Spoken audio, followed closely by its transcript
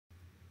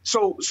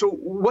So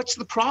what's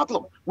the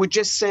problem? We're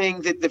just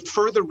saying that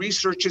further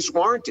research is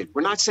warranted.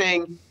 We're not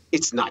saying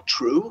it's not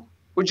true.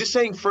 We're just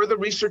saying further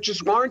research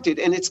is warranted,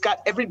 and it's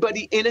got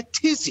everybody in a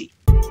tizzy.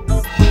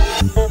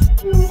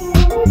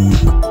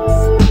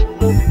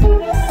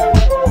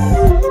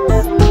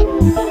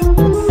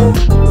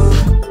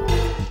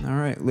 All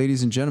right,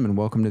 ladies and gentlemen,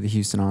 welcome to the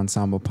Houston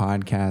Ensemble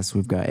podcast.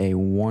 We've got a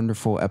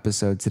wonderful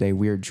episode today.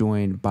 We are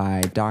joined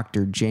by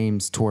Dr.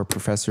 James Torr,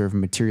 Professor of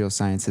Material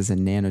Sciences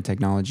and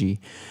Nanotechnology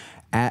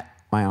at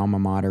my alma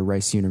mater,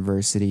 Rice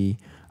University.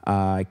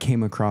 I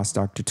came across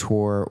Dr.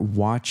 Torr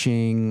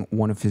watching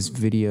one of his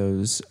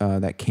videos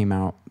that came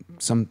out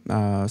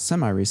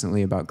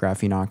semi-recently about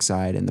graphene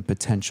oxide and the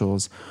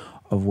potentials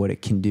of what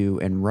it can do.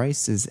 And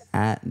Rice is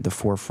at the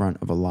forefront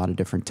of a lot of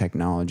different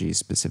technologies,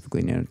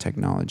 specifically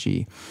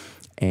nanotechnology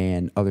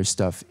and other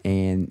stuff.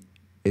 And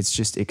it's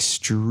just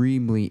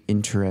extremely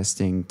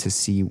interesting to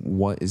see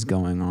what is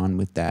going on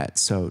with that.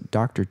 So,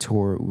 Dr.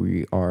 Torr,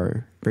 we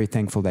are very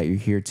thankful that you're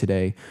here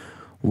today.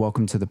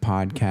 Welcome to the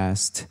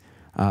podcast.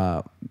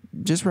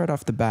 Just right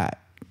off the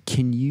bat,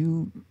 can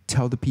you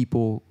tell the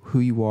people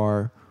who you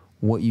are,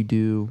 what you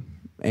do,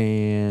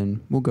 and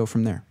we'll go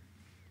from there?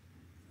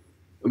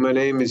 My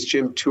name is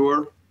Jim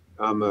Torr.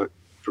 I'm a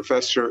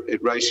professor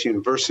at Rice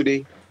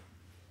University.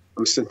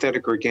 I'm a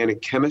synthetic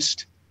organic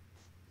chemist.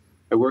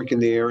 I work in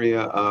the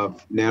area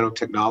of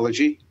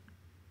nanotechnology,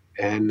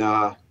 and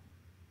I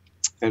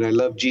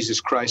love Jesus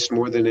Christ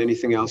more than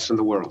anything else in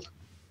the world.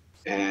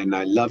 And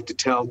I love to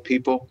tell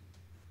people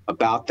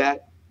about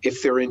that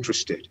if they're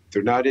interested. If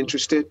they're not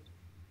interested,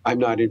 I'm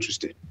not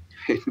interested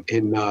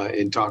in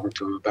talking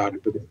to them about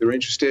it. But if they're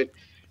interested,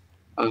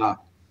 I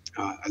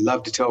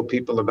love to tell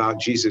people about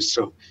Jesus.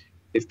 So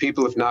if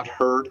people have not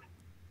heard,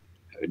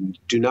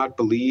 do not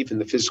believe in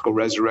the physical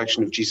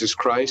resurrection of Jesus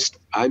Christ,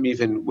 I'm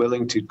even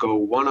willing to go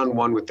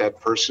one-on-one with that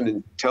person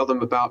and tell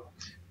them about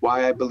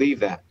why I believe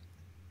that.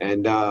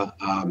 And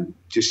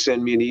just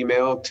send me an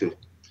email to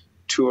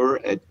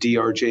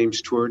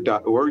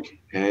tour@drjamestorr.org,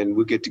 and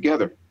we'll get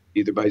together,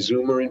 either by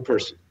Zoom or in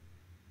person.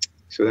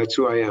 So that's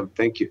who I am.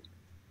 Thank you.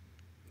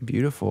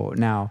 Beautiful.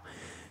 Now,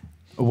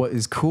 what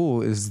is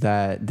cool is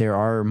that there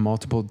are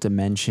multiple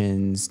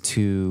dimensions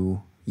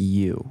to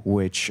you,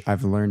 which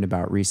I've learned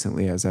about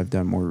recently as I've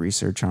done more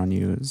research on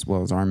you, as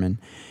well as Armin.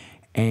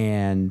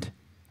 And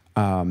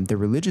the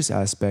religious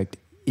aspect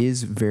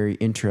is very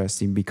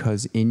interesting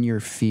because in your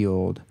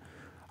field,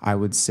 I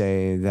would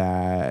say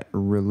that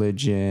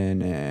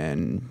religion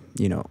and,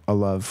 a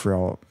love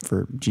for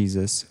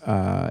Jesus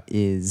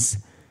is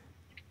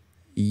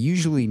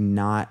usually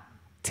not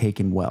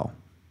taken well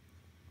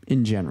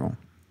in general,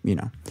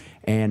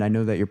 And I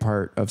know that you're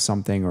part of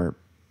something or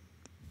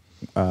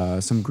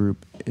some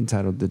group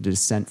entitled The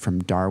Descent from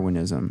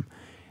Darwinism.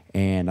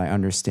 And I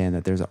understand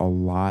that there's a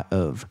lot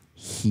of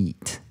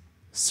heat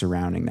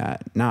surrounding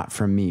that. Not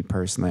from me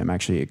personally. I'm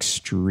actually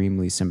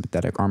extremely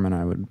sympathetic. Armin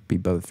and I would be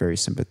both very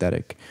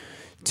sympathetic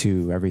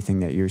to everything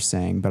that you're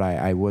saying. But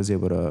I was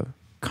able to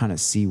kind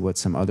of see what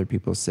some other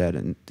people said.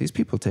 And these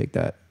people take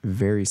that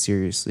very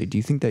seriously. Do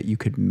you think that you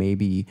could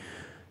maybe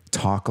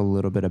talk a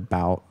little bit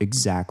about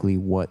exactly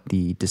what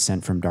the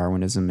descent from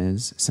Darwinism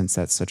is, since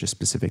that's such a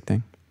specific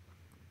thing?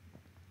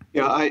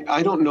 Yeah,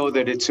 I don't know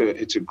that it's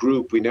a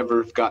group. We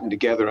never have gotten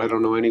together. I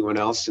don't know anyone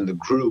else in the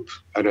group.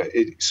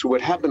 So what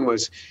happened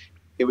was,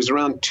 it was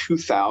around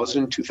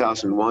 2000,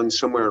 2001,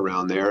 somewhere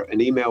around there. An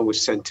email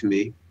was sent to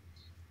me,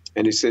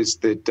 and it says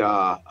that,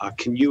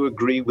 can you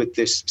agree with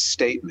this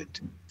statement?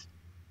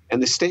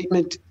 And the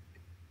statement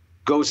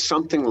goes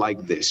something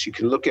like this. You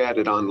can look at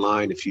it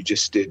online if you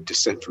just did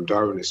Descent from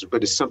Darwinism,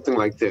 but it's something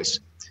like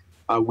this.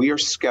 We are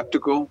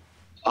skeptical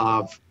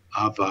of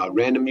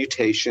random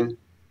mutation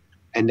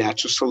and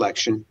natural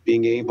selection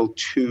being able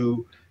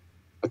to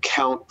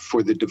account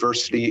for the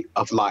diversity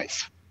of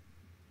life.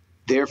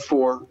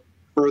 Therefore,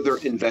 further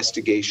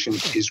investigation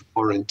is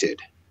warranted.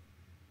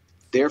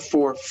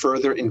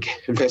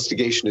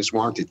 Investigation is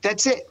warranted.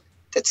 That's it.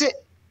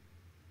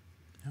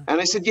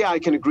 And I said, yeah, I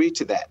can agree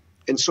to that.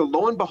 And so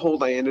lo and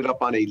behold, I ended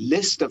up on a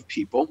list of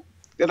people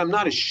that I'm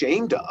not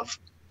ashamed of.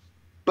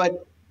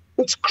 But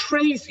it's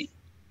crazy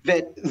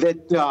that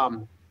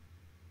a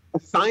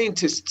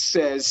scientist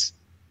says,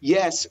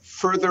 yes,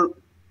 further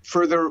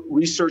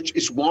research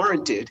is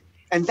warranted.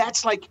 And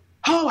that's like,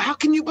 oh, how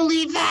can you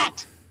believe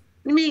that?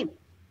 I mean,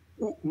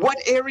 what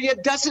area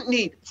doesn't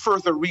need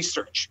further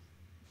research?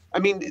 I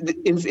mean,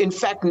 in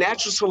fact,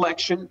 natural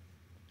selection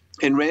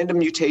and random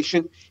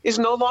mutation is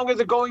no longer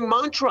the going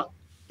mantra.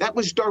 That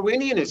was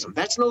Darwinianism.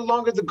 That's no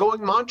longer the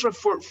going mantra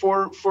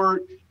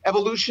for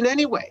evolution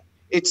anyway.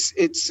 It's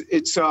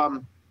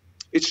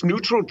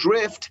neutral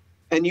drift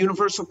and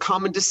universal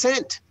common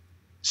descent.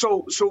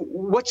 So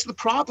what's the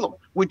problem?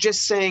 We're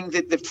just saying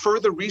that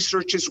further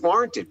research is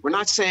warranted. We're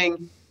not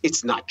saying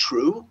it's not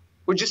true.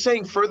 We're just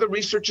saying further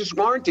research is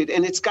warranted,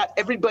 and it's got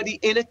everybody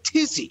in a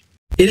tizzy.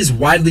 It is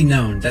widely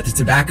known that the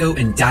tobacco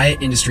and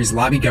diet industries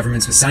lobby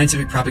governments with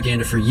scientific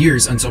propaganda for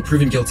years until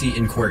proven guilty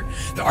in court.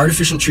 The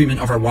artificial treatment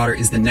of our water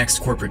is the next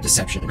corporate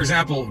deception. For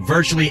example,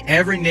 virtually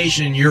every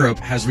nation in Europe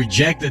has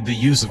rejected the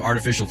use of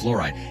artificial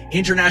fluoride.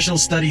 International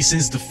studies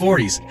since the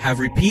 40s have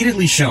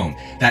repeatedly shown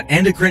that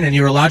endocrine and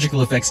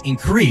neurological effects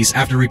increase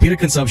after repeated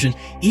consumption,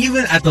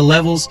 even at the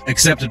levels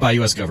accepted by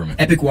U.S. government.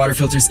 Epic Water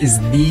Filters is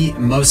the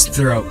most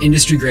thorough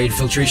industry-grade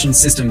filtration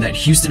system that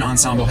Houston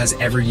Ensemble has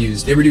ever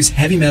used. They reduce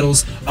heavy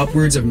metals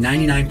upwards of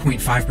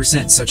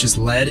 99.5%, such as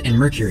lead and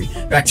mercury,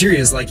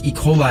 bacteria like E.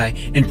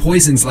 coli, and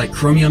poisons like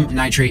chromium,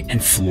 nitrate, and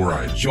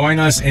fluoride. Join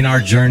us in our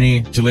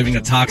journey to living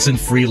a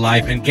toxin-free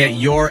life and get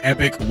your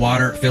Epic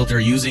Water Filter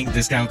using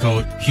discount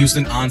code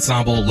Houston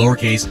Ensemble,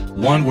 lowercase,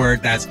 one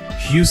word. That's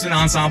Houston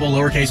Ensemble,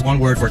 lowercase, one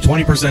word, for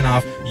 20%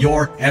 off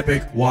your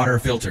Epic Water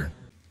Filter.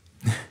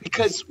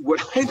 Because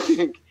what I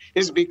think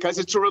is because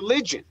it's a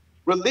religion.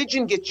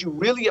 Religion gets you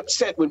really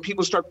upset when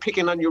people start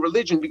picking on your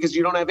religion because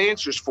you don't have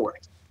answers for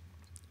it.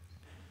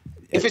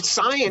 If it's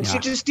science, you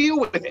just deal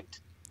with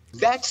it.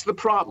 That's the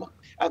problem.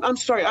 I'm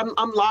sorry,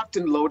 I'm locked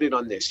and loaded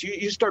on this.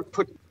 You start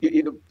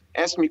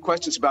asking me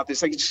questions about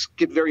this, I just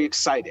get very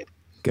excited.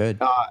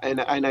 Good. And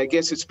I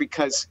guess it's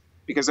because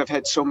I've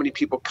had so many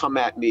people come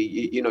at me.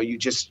 You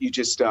just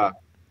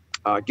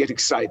get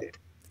excited.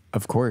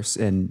 Of course,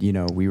 and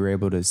we were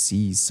able to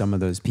see some of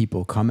those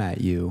people come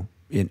at you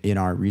in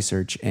our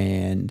research,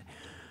 and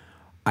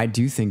I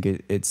do think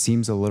it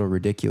seems a little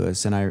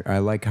ridiculous. And I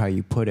like how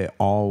you put it.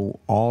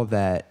 All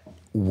that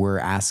we're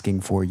asking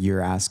for,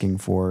 you're asking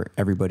for,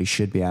 everybody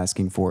should be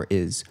asking for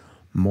is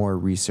more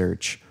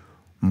research,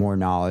 more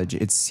knowledge.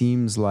 It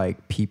seems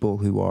like people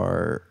who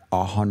are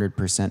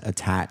 100%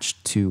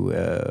 attached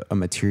to a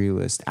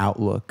materialist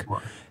outlook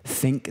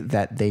think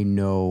that they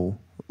know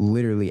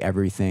literally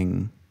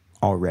everything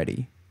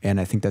already.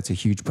 And I think that's a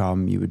huge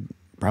problem. You would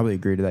probably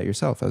agree to that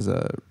yourself as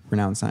a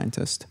renowned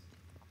scientist.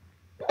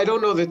 I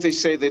don't know that they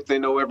say that they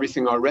know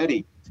everything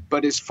already.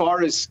 But as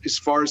far as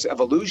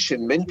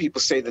evolution, many people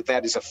say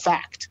that is a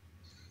fact.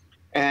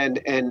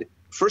 And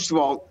first of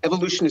all,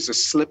 evolution is a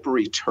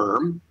slippery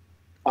term.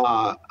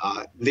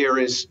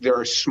 There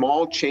are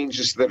small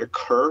changes that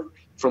occur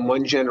from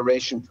one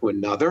generation to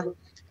another,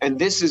 and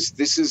this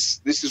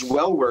is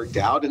well worked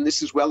out, and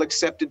this is well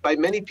accepted by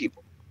many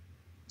people.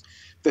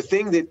 The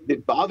thing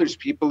that bothers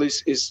people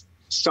is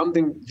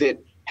something that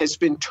has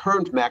been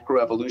termed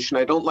macroevolution.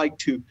 I don't like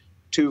to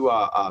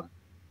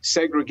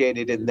segregate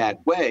it in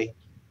that way.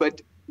 But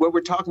what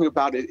we're talking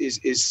about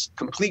is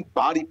complete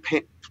body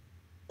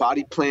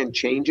plan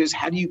changes.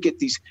 How do you get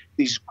these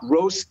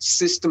gross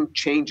system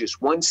changes,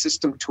 one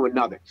system to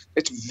another?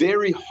 It's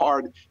very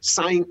hard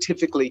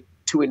scientifically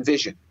to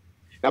envision.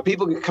 Now,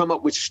 people can come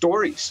up with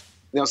stories.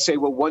 They'll say,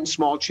 well, one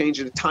small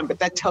change at a time, but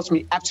that tells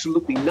me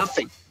absolutely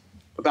nothing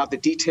about the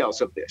details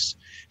of this.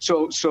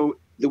 So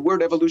the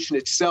word evolution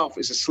itself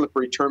is a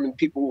slippery term, and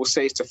people will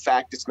say it's a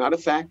fact. It's not a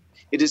fact.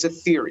 It is a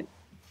theory.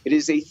 It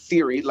is a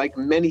theory, like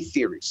many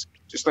theories.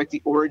 Just like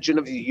the origin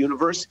of the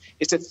universe,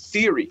 it's a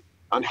theory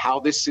on how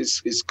this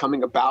is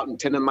coming about. In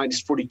 10 to the minus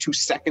 42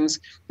 seconds,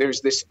 there's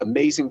this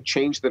amazing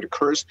change that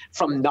occurs.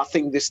 From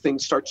nothing, this thing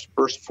starts to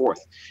burst forth.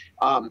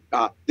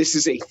 This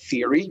is a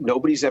theory.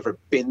 Nobody's ever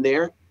been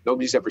there.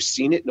 Nobody's ever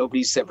seen it.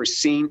 Nobody's ever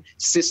seen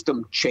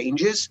system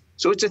changes.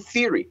 So it's a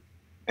theory.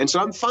 And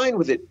so I'm fine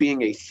with it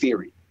being a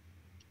theory.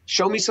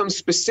 Show me some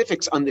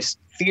specifics on this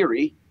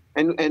theory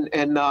and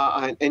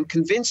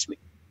convince me.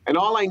 And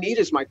all I need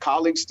is my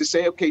colleagues to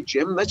say, okay,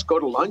 Jim, let's go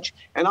to lunch,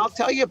 and I'll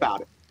tell you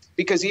about it.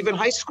 Because even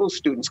high school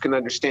students can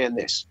understand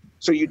this.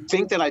 So you'd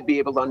think that I'd be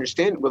able to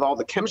understand it with all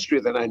the chemistry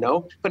that I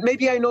know, but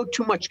maybe I know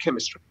too much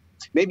chemistry.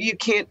 Maybe you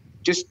can't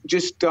just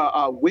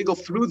wiggle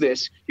through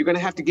this. You're going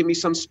to have to give me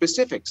some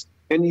specifics.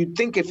 And you'd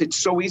think if it's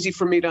so easy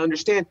for me to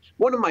understand,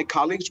 one of my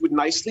colleagues would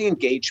nicely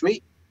engage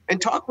me and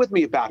talk with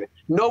me about it.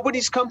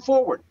 Nobody's come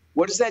forward.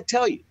 What does that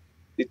tell you?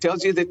 It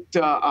tells you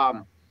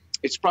that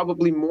it's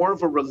probably more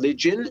of a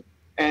religion,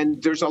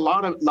 and there's a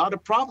lot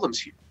of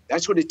problems here.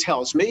 That's what it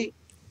tells me.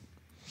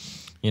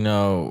 I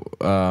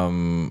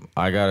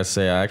gotta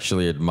say, I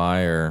actually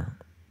admire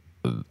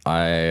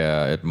the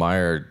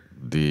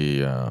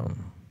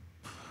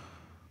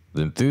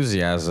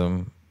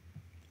enthusiasm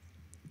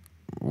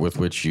with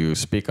which you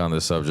speak on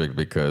this subject,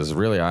 because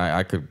really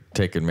I could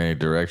take it many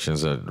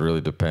directions. It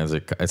really depends.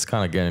 It's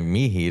kind of getting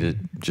me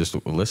heated just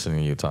listening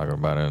to you talk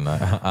about it, and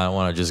I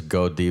want to just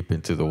go deep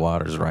into the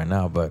waters right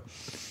now. But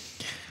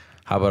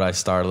how about I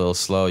start a little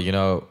slow?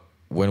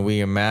 When we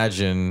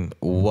imagine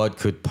what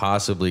could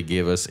possibly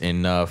give us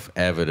enough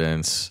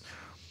evidence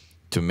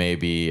to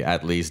maybe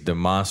at least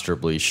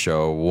demonstrably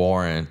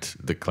warrant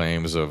the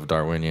claims of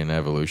Darwinian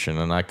evolution,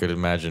 and I could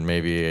imagine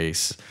maybe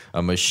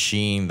a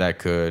machine that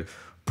could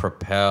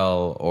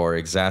propel or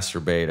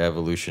exacerbate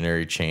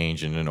evolutionary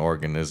change in an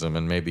organism,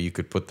 and maybe you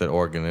could put that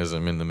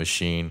organism in the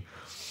machine,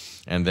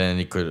 and then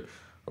you could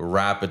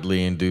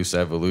rapidly induce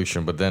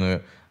evolution. But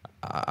then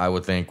I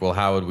would think, well,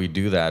 how would we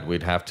do that?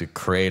 We'd have to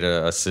create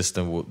a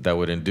system that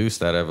would induce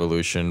that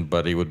evolution,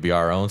 but it would be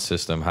our own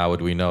system. How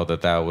would we know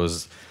that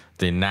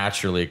the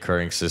naturally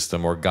occurring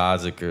system, or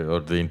God's, or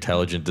the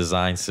intelligent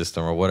design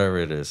system, or whatever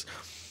it is.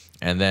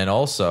 And then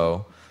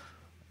also,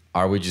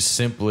 are we just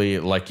simply,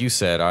 like you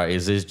said,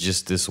 is this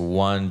just this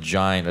one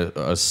giant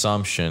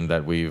assumption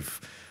that we've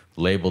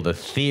labeled a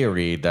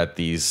theory that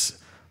these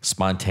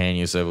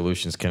spontaneous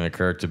evolutions can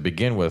occur to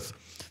begin with?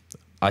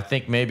 I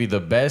think maybe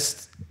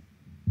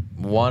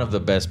one of the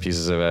best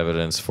pieces of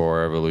evidence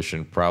for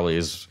evolution probably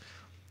is,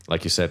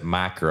 like you said,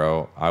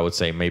 macro. I would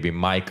say maybe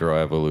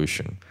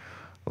microevolution.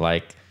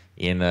 Like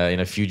in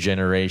a few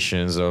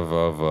generations of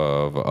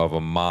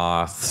a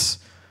moth's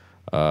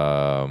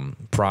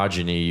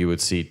progeny, you would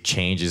see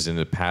changes in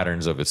the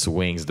patterns of its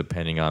wings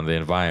depending on the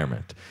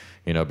environment,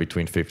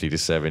 between 50 to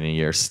 70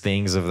 years,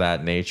 things of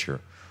that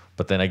nature.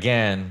 But then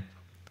again,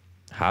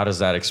 how does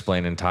that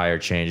explain entire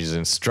changes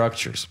in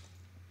structures?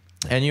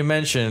 And you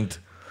mentioned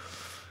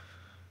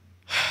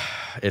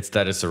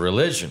it's a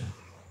religion.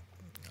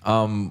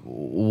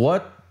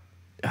 What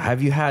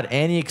have you had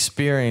any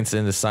experience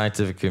in the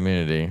scientific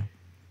community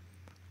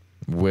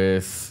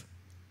with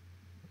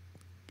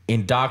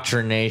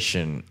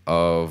indoctrination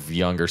of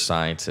younger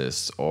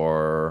scientists,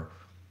 or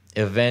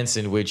events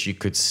in which you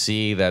could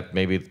see that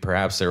maybe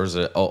perhaps there was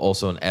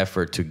also an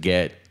effort to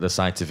get the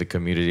scientific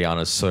community on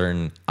a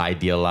certain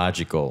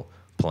ideological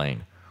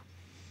plane?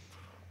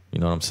 You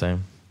know what I'm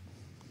saying?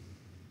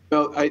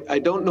 Well, I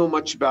don't know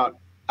much about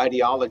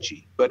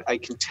ideology, but I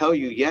can tell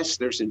you, yes,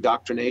 there's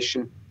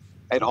indoctrination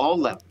at all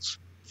levels,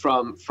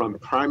 from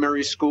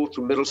primary school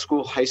through middle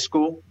school, high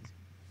school,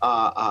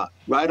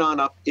 right on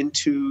up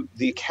into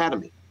the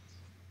academy.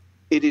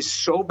 It is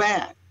so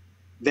bad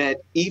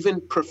that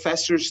even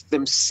professors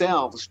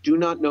themselves do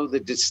not know the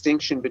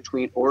distinction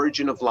between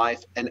origin of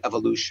life and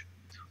evolution.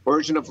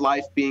 Origin of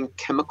life being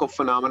chemical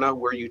phenomena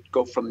where you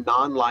go from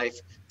non-life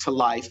to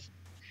life,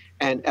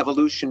 and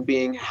evolution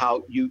being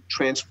how you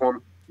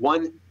transform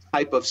one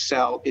type of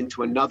cell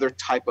into another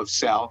type of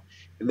cell,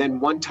 and then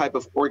one type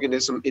of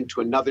organism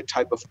into another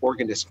type of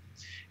organism.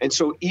 And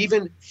so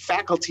even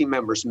faculty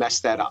members mess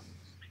that up.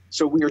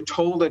 So we are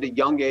told at a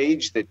young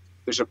age that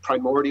there's a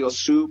primordial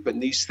soup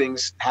and these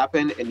things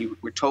happen, and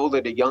we're told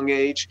at a young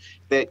age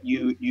that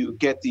you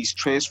get these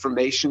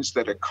transformations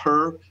that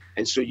occur,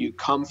 and so you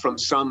come from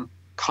some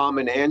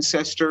common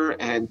ancestor,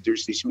 and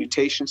there's these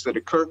mutations that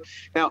occur.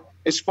 Now,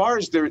 as far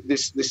as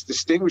this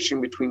distinguishing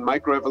between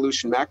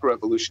microevolution,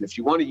 macroevolution, if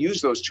you want to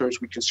use those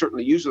terms, we can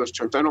certainly use those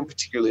terms. I don't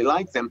particularly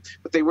like them,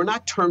 but they were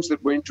not terms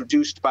that were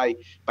introduced by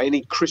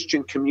any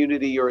Christian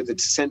community or the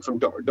descent from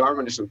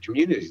Darwinism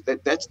community.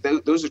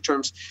 Those are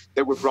terms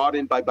that were brought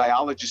in by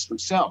biologists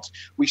themselves.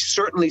 We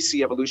certainly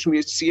see evolution.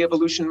 We see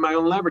evolution in my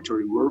own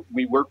laboratory.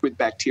 We work with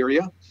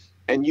bacteria,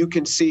 and you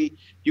can see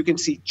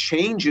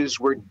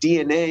changes where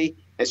DNA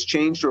has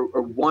changed, or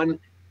one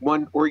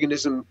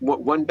organism,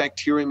 one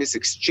bacterium is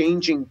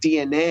exchanging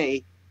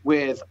DNA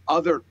with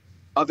other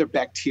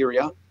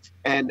bacteria,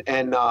 and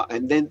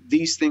then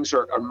these things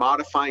are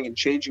modifying and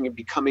changing and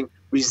becoming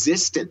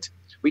resistant.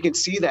 We can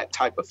see that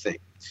type of thing.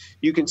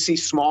 You can see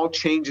small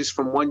changes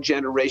from one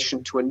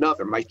generation to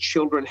another. My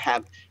children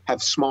have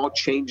small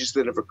changes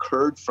that have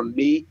occurred from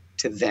me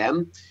to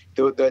them.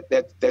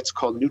 That's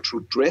called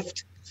neutral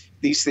drift.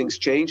 These things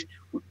change.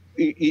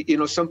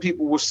 Some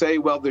people will say,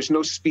 well, there's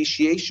no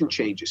speciation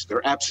changes.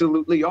 There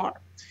absolutely are.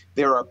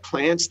 There are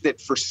plants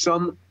that for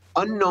some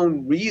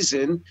unknown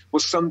reason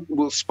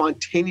will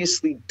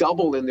spontaneously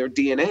double in their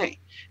DNA.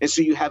 And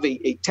so you have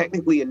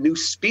technically a new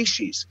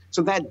species.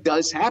 So that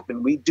does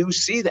happen. We do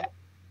see that.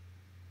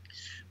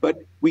 But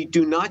we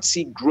do not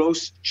see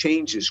gross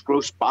changes,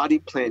 gross body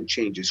plan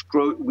changes.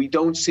 We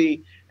don't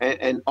see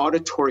an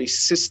auditory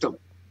system,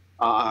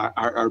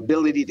 our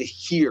ability to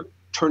hear,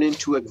 turn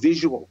into a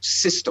visual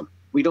system.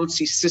 We don't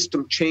see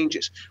system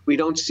changes. We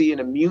don't see an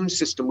immune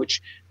system, which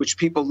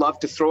people love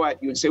to throw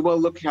at you and say, well,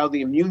 look how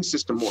the immune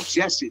system works.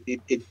 Yes,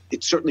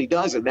 it certainly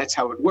does, and that's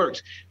how it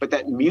works. But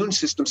that immune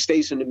system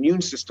stays an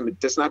immune system.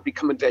 It does not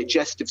become a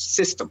digestive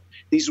system.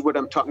 These are what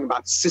I'm talking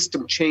about,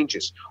 system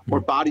changes or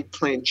body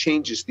plan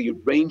changes, the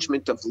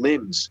arrangement of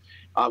limbs.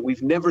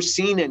 We've never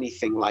seen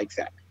anything like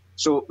that.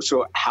 So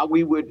how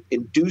we would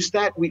induce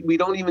that, we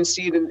don't even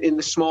see it in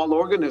the small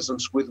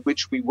organisms with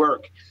which we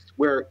work,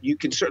 where you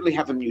can certainly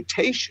have a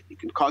mutation. You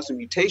can cause a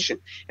mutation,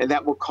 and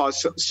that will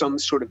cause some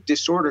sort of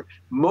disorder.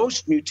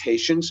 Most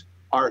mutations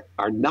are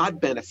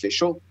not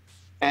beneficial,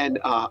 and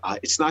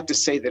it's not to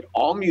say that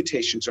all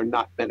mutations are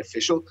not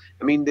beneficial.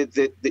 I mean,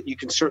 that you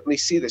can certainly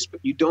see this,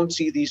 but you don't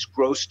see these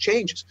gross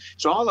changes.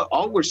 So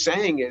all we're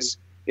saying is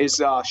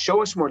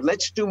show us more.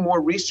 Let's do more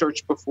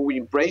research before we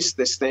embrace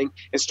this thing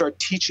and start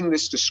teaching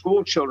this to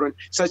school children,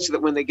 such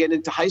that when they get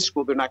into high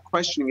school, they're not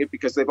questioning it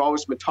because they've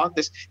always been taught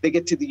this. They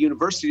get to the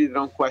university, they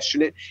don't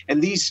question it.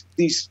 And these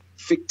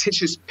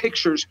fictitious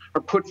pictures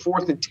are put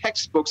forth in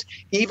textbooks,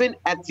 even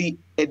at the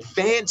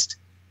advanced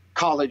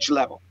college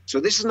level. So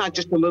this is not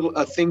just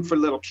a thing for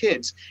little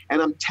kids.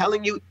 And I'm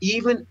telling you,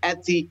 even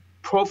at the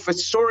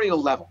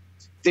professorial level,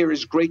 there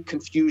is great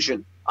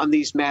confusion on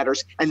these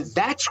matters. And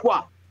that's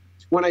why,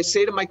 when I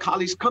say to my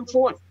colleagues, come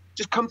forth,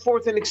 Just come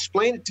forth and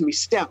explain it to me.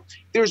 Steph,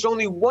 there's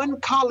only one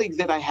colleague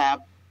that I have.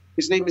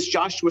 His name is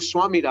Joshua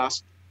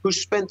Swamidas, who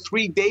spent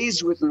 3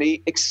 days with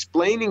me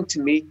explaining to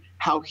me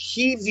how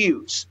he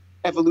views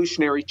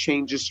evolutionary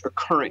changes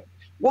occurring.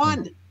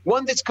 One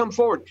that's come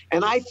forward.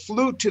 And I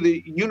flew to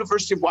the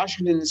University of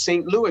Washington in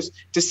St. Louis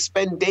to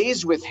spend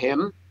days with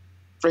him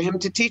for him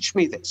to teach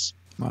me this.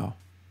 Wow.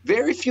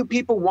 Very few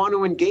people want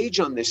to engage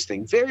on this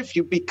thing. Very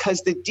few,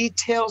 because the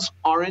details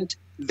aren't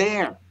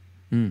there.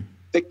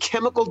 The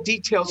chemical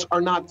details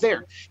are not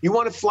there. You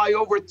want to fly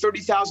over at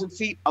 30,000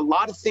 feet, a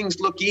lot of things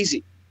look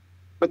easy.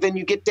 But then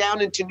you get down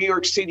into New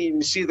York City and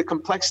you see the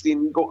complexity,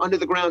 and you go under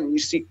the ground and you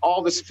see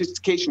all the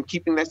sophistication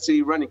keeping that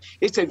city running.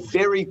 It's a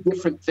very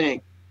different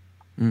thing.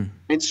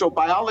 And so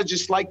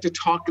biologists like to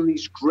talk in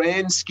these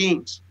grand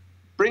schemes.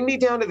 Bring me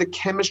down to the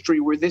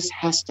chemistry where this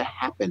has to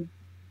happen.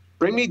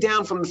 Bring me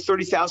down from the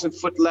 30,000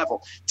 foot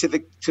level to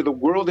the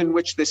world in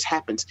which this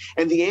happens.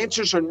 And the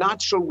answers are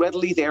not so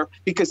readily there,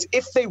 because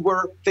if they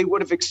were, they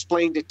would have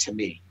explained it to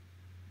me.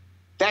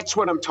 That's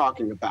what I'm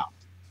talking about.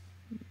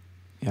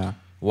 Yeah.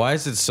 Why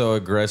is it so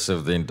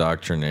aggressive, the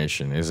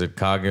indoctrination? Is it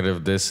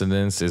cognitive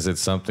dissonance? Is it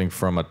something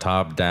from a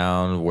top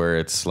down where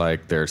it's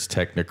like there's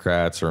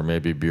technocrats or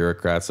maybe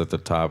bureaucrats at the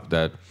top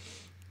that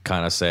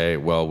kind of say,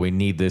 well, we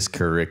need this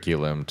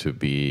curriculum to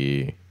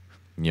be,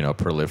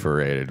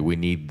 proliferated. We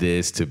need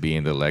this to be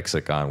in the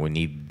lexicon. We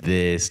need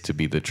this to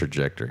be the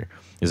trajectory.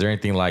 Is there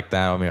anything like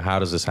that? I mean, how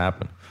does this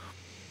happen?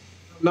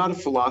 I'm not a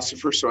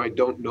philosopher, so I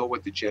don't know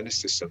what the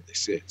genesis of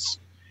this is.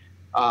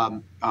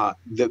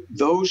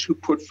 Those who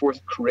put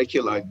forth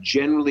curricula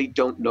generally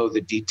don't know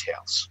the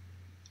details.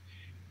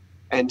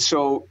 And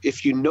so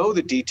if you know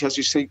the details,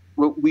 you say,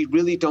 well, we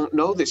really don't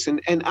know this.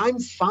 And I'm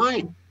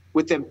fine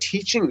with them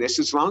teaching this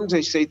as long as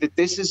they say that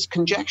this is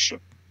conjecture.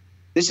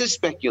 This is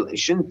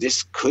speculation.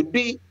 This could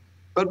be,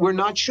 but we're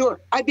not sure.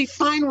 I'd be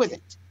fine with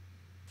it.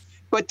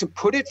 But to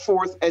put it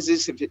forth as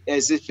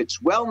if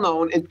it's well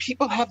known, and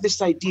people have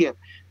this idea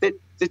that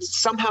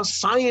somehow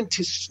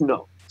scientists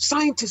know.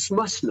 Scientists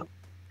must know.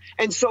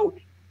 And so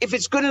if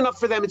it's good enough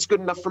for them, it's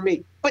good enough for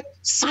me. But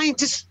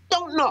scientists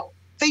don't know.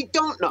 They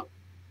don't know.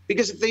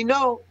 Because if they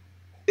know,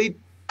 they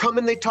come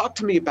and they talk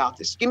to me about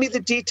this. Give me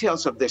the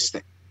details of this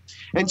thing.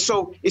 And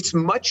so it's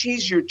much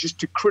easier just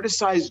to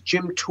criticize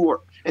Jim Tour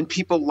and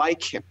people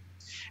like him.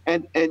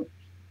 And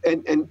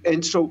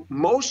so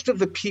most of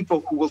the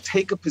people who will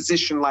take a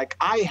position like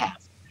I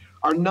have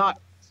are not,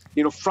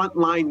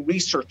 frontline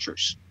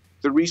researchers.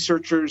 The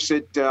researchers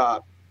at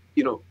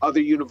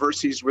other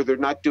universities where they're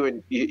not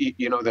doing,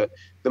 the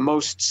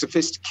most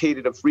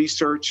sophisticated of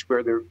research,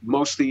 where they're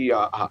mostly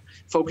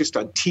focused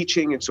on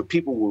teaching, and so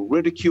people will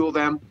ridicule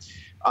them.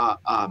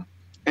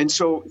 And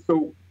so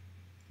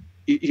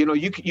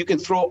you can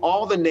throw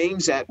all the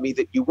names at me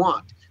that you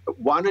want, but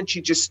why don't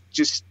you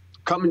just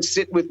come and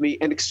sit with me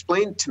and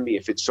explain it to me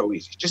if it's so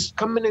easy? Just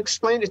come and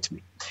explain it to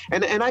me.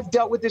 And I've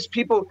dealt with this.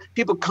 People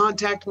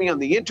contact me on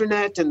the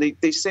internet and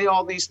they say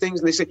all these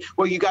things, and they say,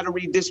 well, you got to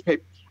read this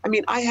paper. I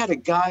mean, I had a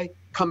guy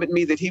come at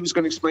me that he was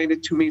going to explain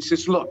it to me. He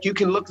says, look, you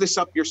can look this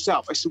up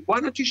yourself. I said, why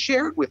don't you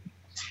share it with me?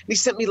 And he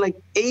sent me like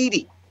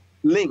 80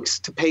 links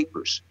to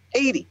papers,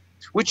 80,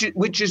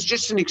 which is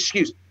just an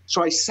excuse.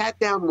 So I sat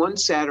down one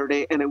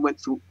Saturday and I went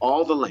through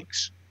all the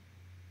links.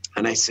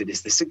 And I said,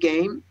 is this a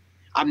game?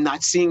 I'm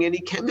not seeing any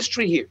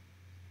chemistry here.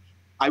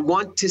 I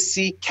want to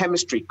see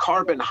chemistry,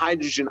 carbon,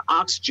 hydrogen,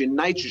 oxygen,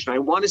 nitrogen. I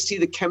want to see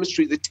the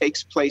chemistry that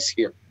takes place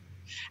here.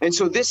 And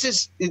so they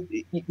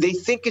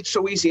think it's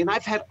so easy. And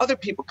I've had other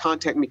people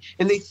contact me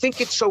and they think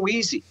it's so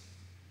easy.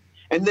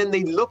 And then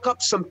they look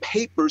up some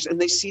papers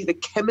and they see the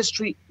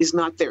chemistry is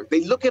not there.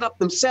 They look it up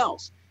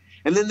themselves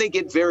and then they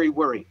get very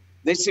worried.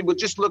 They say, well,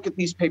 just look at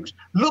these papers.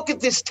 Look at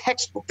this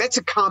textbook. That's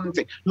a common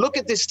thing. Look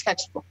at this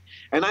textbook.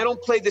 And I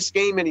don't play this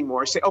game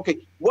anymore. I say, okay,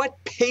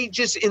 what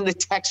pages in the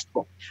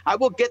textbook? I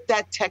will get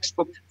that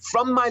textbook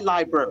from my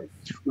library.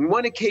 On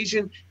one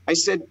occasion, I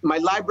said, my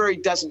library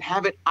doesn't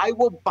have it. I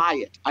will buy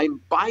it. I'm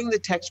buying the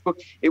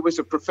textbook. It was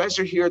a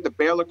professor here at the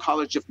Baylor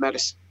College of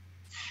Medicine.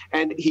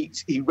 And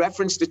he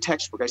referenced the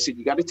textbook. I said,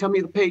 you got to tell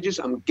me the pages.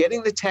 I'm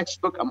getting the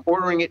textbook. I'm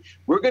ordering it.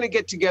 We're going to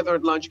get together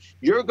at lunch.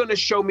 You're going to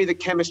show me the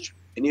chemistry.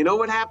 And you know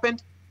what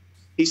happened?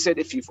 He said,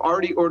 if you've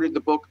already ordered the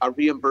book, I'll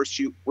reimburse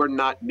you. We're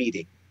not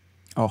meeting.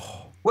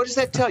 Oh. What does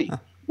that tell you?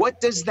 What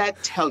does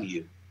that tell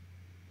you?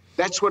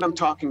 That's what I'm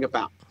talking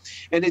about.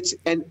 And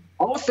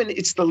often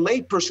it's the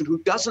layperson who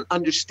doesn't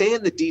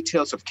understand the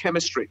details of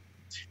chemistry.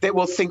 They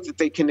will think that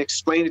they can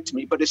explain it to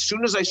me. But as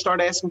soon as I start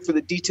asking for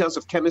the details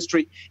of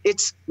chemistry,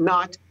 it's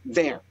not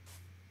there.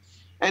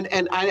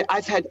 And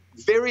I've had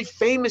very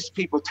famous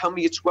people tell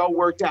me it's well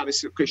worked out. I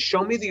said, okay,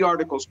 show me the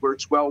articles where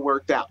it's well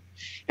worked out.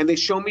 And they've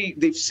send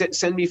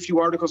me a few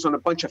articles on a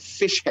bunch of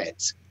fish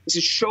heads. I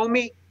said, show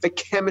me the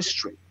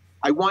chemistry.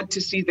 I want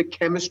to see the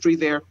chemistry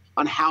there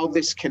on how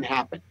this can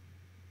happen.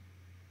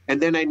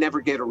 And then I never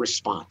get a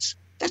response.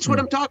 That's what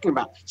I'm talking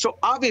about. So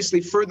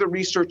obviously further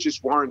research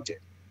is warranted.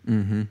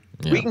 Mm-hmm.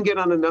 Yeah. We can get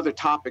on another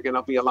topic and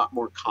I'll be a lot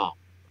more calm.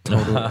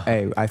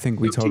 Hey, I think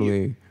we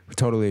totally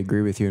totally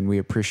agree with you, and we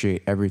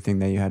appreciate everything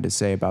that you had to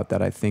say about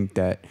that. I think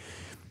that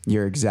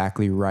you're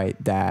exactly right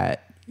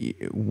that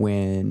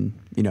when,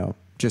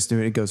 just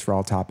it goes for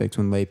all topics,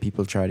 when lay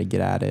people try to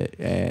get at it,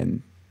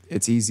 and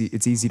it's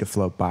easy to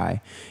float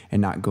by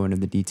and not go into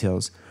the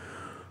details.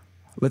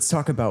 Let's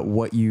talk about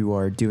what you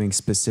are doing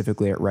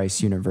specifically at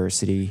Rice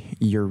University,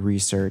 your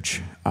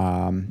research.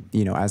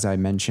 As I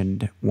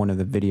mentioned, one of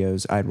the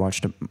videos, I had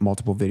watched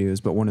multiple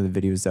videos, but one of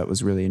the videos that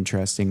was really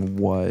interesting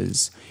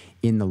was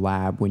in the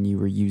lab when you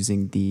were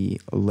using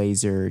the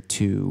laser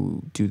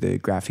to do the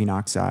graphene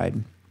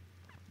oxide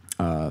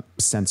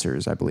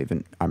sensors, I believe.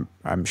 And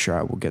I'm sure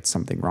I will get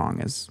something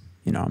wrong, as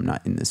I'm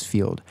not in this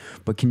field.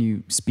 But can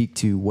you speak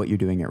to what you're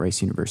doing at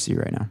Rice University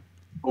right now?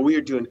 Well, we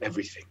are doing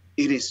everything.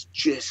 It is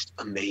just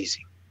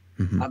amazing.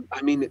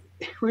 Mm-hmm.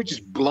 We're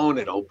just blowing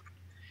it open.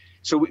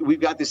 So we've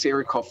got this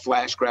area called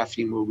flash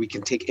graphene, where we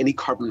can take any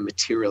carbon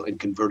material and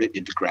convert it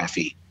into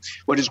graphene.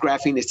 What is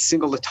graphene? It's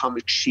single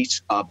atomic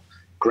sheets of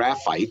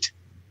graphite.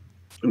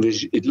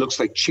 It looks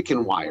like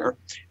chicken wire,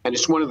 and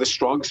it's one of the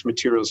strongest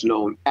materials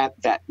known at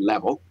that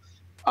level,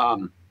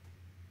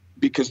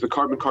 because the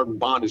carbon-carbon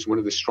bond is one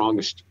of the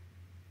strongest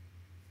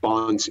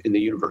bonds in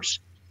the universe.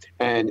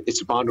 And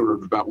it's a bond order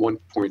of about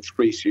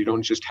 1.3. So you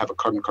don't just have a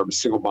carbon-carbon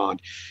single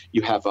bond.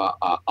 You have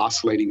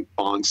oscillating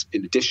bonds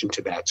in addition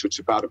to that. So it's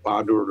about a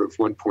bond order of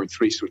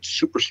 1.3. So it's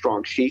super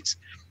strong sheets.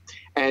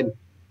 And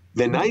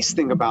the nice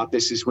thing about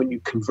this is when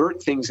you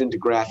convert things into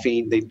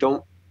graphene, they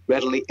don't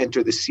readily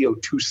enter the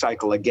CO2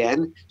 cycle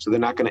again. So they're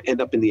not going to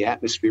end up in the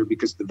atmosphere,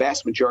 because the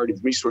vast majority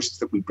of resources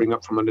that we bring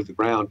up from under the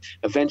ground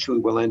eventually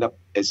will end up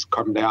as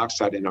carbon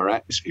dioxide in our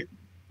atmosphere.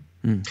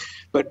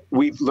 But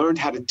we've learned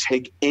how to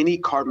take any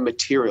carbon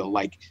material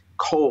like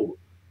coal,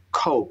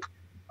 coke,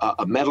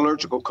 a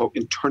metallurgical coke,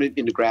 and turn it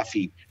into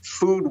graphene.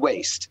 Food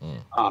waste,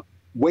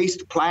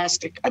 waste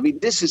plastic.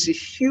 This is a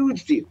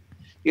huge deal.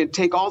 You can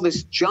take all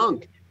this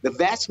junk. The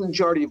vast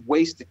majority of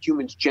waste that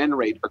humans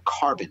generate are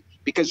carbon,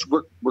 because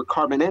we're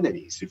carbon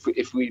entities.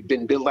 If we'd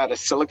been built out of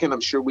silicon,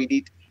 I'm sure we'd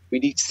eat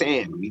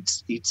sand, we'd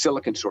eat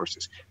silicon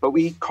sources. But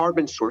we eat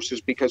carbon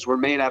sources because we're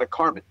made out of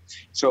carbon.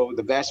 So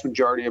the vast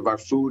majority of our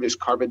food is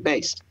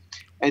carbon-based.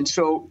 And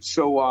so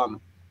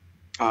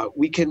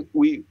we can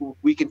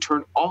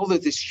turn all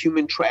of this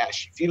human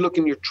trash. If you look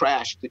in your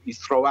trash that you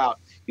throw out,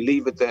 you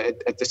leave at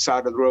the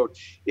side of the road,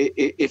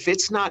 if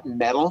it's not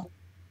metal,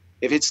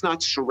 if it's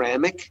not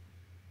ceramic,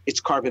 it's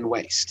carbon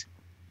waste.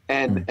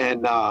 And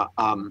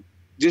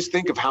just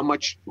think of how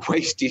much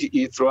waste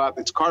you throw out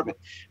that's carbon.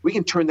 We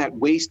can turn that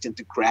waste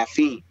into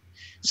graphene.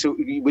 So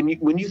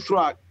when you throw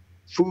out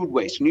food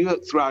waste, when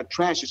you throw out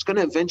trash, it's going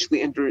to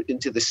eventually enter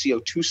into the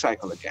CO2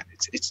 cycle again.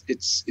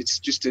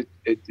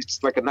 It's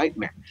like a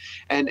nightmare.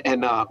 And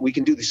we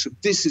can do this. So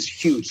this is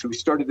huge. So we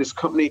started this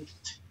company,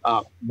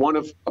 one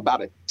of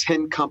about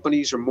 10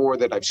 companies or more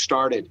that I've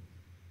started,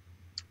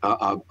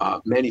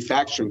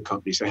 manufacturing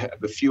companies. I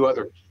have a few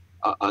other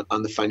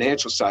on the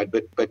financial side,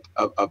 but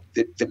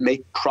that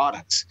make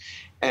products.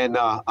 And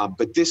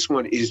but this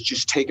one is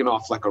just taken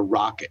off like a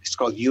rocket. It's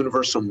called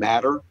Universal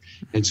Matter.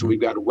 And so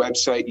we've got a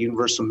website,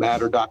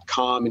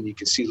 universalmatter.com, and you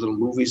can see little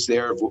movies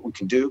there of what we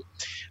can do.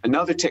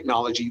 Another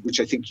technology, which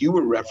I think you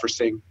were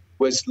referencing,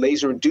 was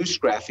laser-induced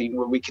graphene,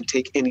 where we can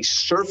take any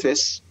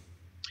surface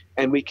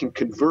and we can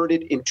convert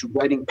it into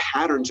writing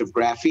patterns of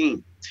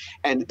graphene.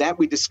 And that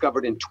we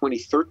discovered in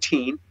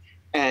 2013.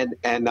 And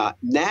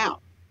now,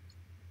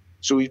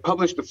 so we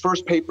published the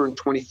first paper in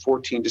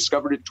 2014,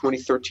 discovered it in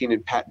 2013,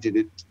 and patented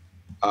it.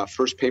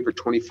 First paper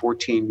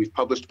 2014. We've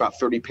published about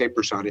 30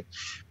 papers on it.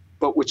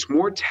 But what's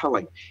more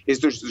telling is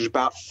there's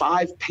about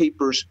 5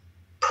 papers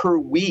per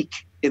week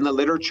in the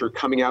literature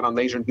coming out on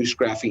laser-induced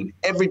graphene.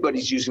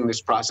 Everybody's using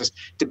this process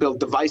to build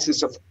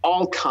devices of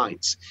all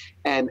kinds,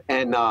 and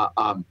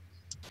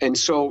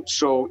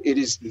so it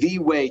is the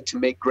way to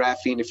make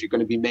graphene if you're going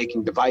to be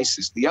making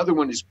devices. The other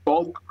one is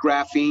bulk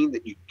graphene,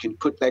 that you can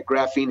put that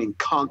graphene in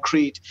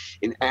concrete,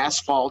 in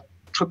asphalt,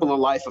 triple the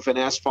life of an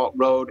asphalt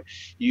road.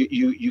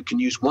 You can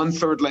use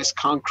 1/3 less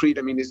concrete.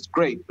 It's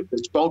great, but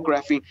it's bulk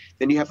graphene.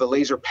 Then you have the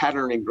laser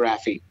patterning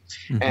graphene.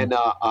 Mm-hmm.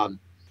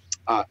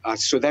 And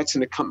so that's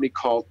in a company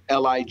called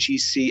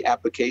LIGC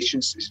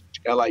Applications,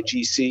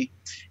 LIGC,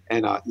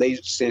 and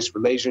laser stands for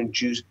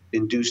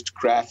laser-induced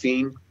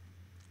graphene.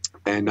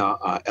 And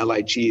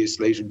LIG is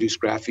laser-induced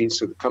graphene,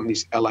 so the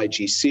company's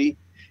LIGC.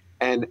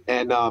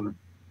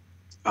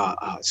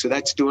 So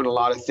that's doing a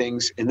lot of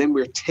things. And then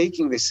we're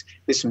taking this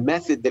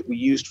method that we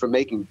used for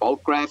making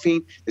bulk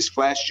graphene, this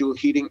flash Joule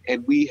heating,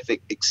 and we have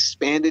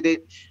expanded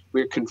it.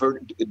 We're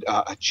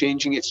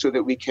changing it so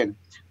that we can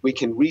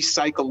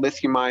recycle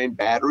lithium-ion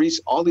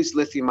batteries. All these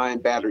lithium-ion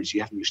batteries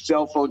you have in your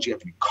cell phones, you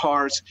have in your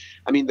cars.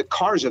 The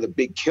cars are the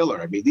big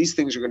killer. These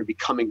things are going to be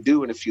coming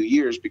due in a few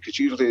years, because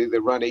usually they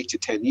run 8 to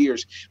 10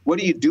 years. What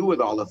do you do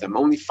with all of them?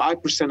 Only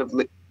 5% of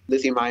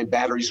lithium-ion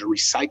batteries are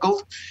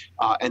recycled,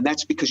 and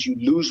that's because you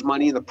lose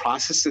money in the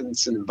process, and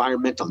it's an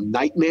environmental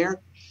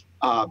nightmare,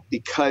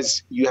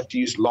 because you have to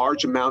use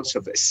large amounts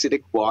of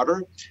acidic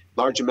water,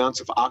 large amounts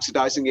of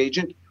oxidizing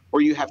agent,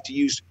 or you have to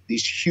use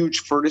these huge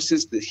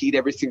furnaces that heat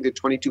everything to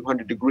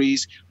 2,200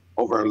 degrees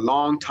over a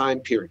long time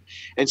period.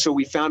 And so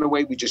we found a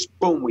way, we just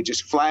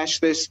flash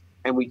this,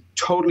 and we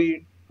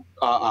totally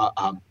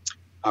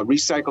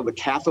recycle the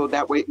cathode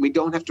that way. We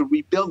don't have to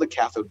rebuild the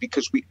cathode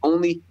because we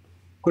only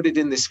put it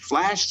in this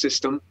flash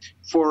system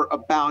for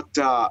about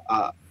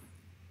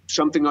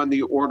something on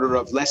the order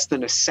of less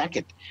than a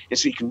second. And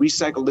so you can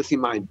recycle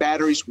lithium-ion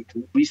batteries. We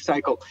can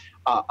recycle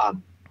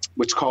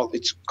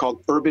it's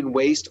called urban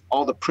waste,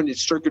 all the printed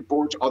circuit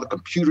boards, all the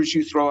computers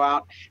you throw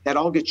out, that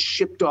all gets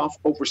shipped off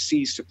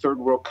overseas to third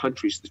world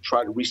countries to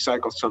try to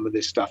recycle some of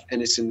this stuff.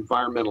 And it's an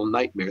environmental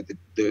nightmare,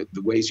 the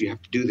ways you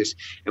have to do this.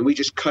 And we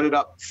just cut it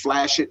up,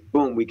 flash it,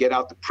 boom, we get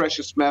out the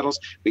precious metals,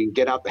 we can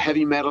get out the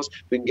heavy metals,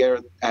 we can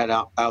get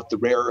out the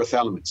rare earth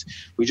elements.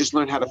 We just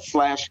learned how to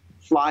flash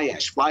fly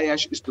ash. Fly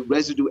ash is the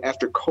residue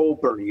after coal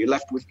burning. You're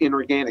left with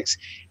inorganics.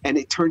 And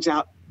it turns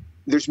out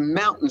there's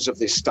mountains of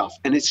this stuff,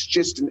 and it's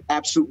just an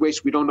absolute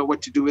waste. We don't know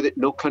what to do with it.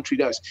 No country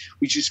does.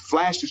 We just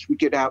flash this. We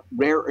get out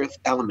rare earth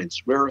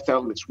elements,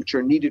 which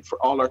are needed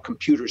for all our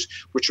computers,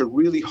 which are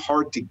really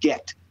hard to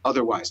get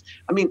otherwise.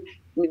 I mean,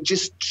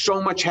 just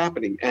so much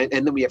happening. And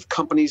then we have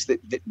companies that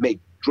make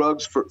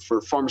drugs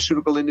for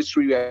pharmaceutical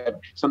industry. We have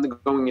something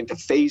going into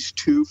phase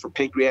 2 for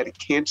pancreatic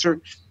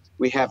cancer.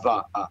 We have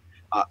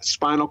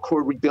spinal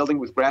cord rebuilding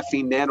with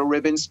graphene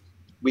nanoribbons.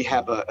 We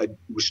have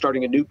we're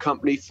starting a new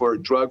company for a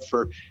drug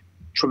for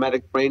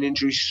traumatic brain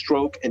injury,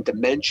 stroke, and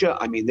dementia.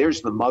 I mean, there's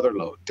the mother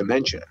lode,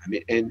 dementia. I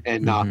mean,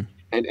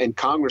 and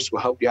Congress will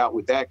help you out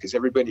with that, because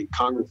everybody in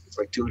Congress is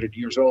like 200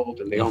 years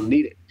old and they all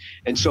need it.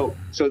 And so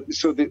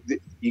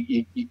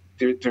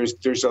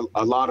there's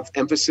a lot of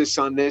emphasis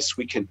on this.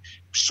 We can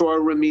soil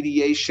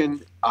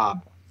remediation.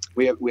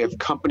 We have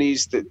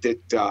companies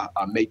that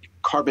make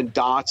carbon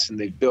dots, and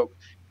they've built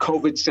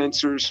COVID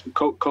sensors,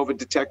 COVID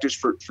detectors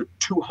for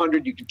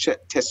 200. You can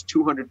test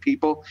 200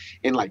 people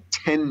in like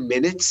 10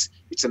 minutes.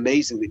 It's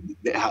amazing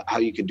how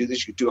you can do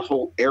this. You do a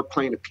whole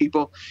airplane of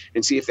people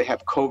and see if they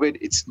have COVID.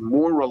 It's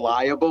more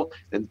reliable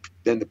than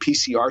the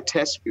PCR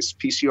test, because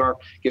PCR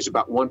gives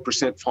about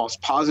 1% false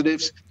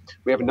positives.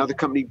 We have another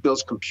company that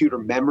builds computer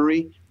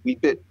memory.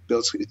 Weebit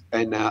builds,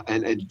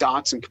 and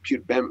dots and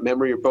computer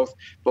memory are both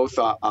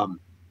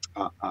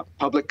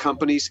public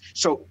companies.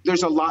 So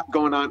there's a lot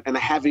going on, and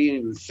I haven't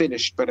even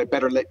finished, but I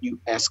better let you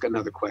ask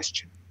another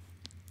question.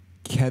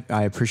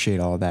 I appreciate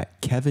all of that.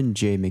 Kevin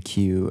J.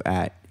 McHugh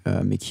at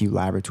McHugh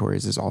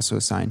Laboratories is also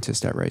a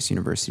scientist at Rice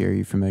University. Are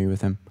you familiar with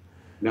him?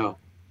 No.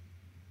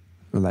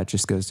 Well, that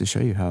just goes to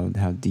show you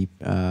how deep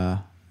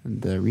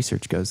the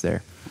research goes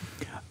there.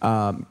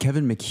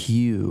 Kevin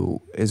McHugh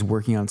is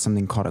working on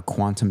something called a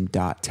quantum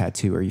dot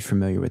tattoo. Are you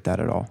familiar with that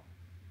at all?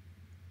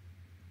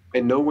 I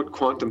know what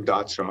quantum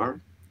dots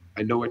are.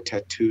 I know what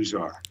tattoos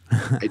are.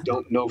 I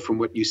don't know from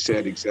what you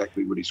said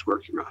exactly what he's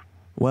working on.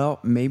 Well,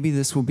 maybe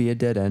this will be a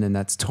dead end, and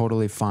that's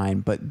totally fine.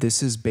 But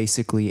this is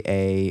basically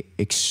a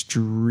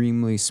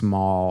extremely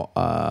small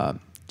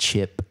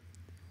chip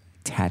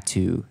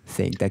tattoo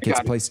thing that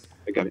gets placed.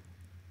 I got it.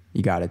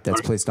 You got it.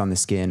 That's placed on the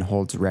skin,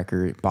 holds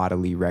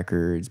bodily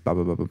records, blah,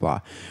 blah, blah, blah, blah.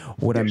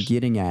 What I'm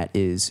getting at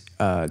is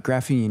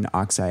graphene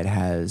oxide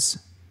has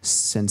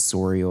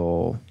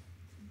sensorial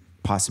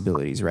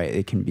possibilities, right?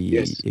 It can be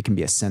it can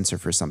be a sensor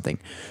for something.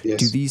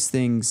 Do these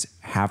things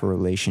have a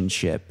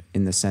relationship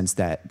in the sense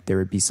that there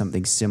would be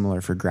something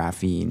similar for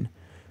graphene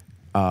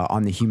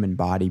on the human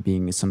body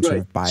being some sort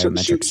of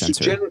biometric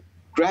sensor?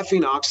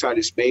 Graphene oxide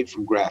is made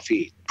from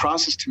graphene.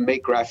 Process to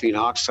make graphene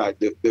oxide,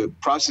 the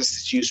process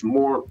that's used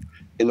more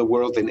in the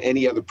world than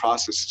any other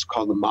process is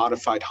called the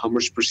modified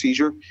Hummer's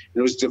procedure, and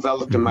it was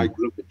developed in my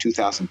group in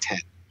 2010.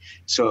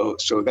 So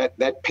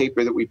that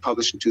paper that we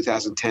published in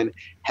 2010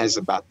 has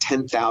about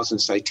 10,000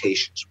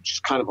 citations, which is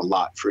kind of a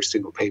lot for a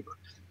single paper.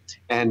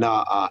 And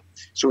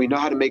so we know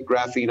how to make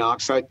graphene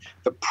oxide.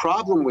 The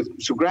problem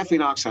so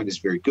graphene oxide is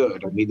very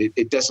good. I mean,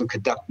 it doesn't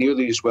conduct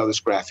nearly as well as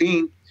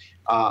graphene,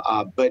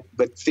 but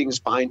things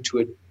bind to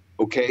it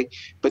okay.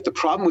 But the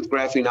problem with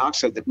graphene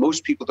oxide that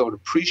most people don't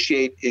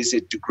appreciate is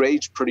it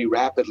degrades pretty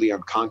rapidly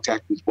on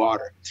contact with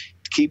water.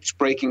 It keeps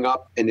breaking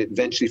up, and it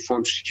eventually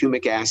forms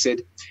humic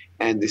acid,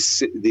 and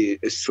the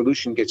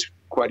solution gets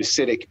quite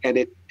acidic, and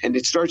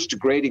it starts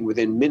degrading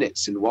within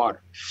minutes in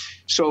water.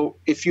 So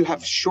if you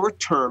have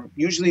short-term,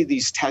 usually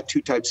these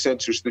tattoo-type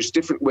sensors, there's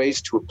different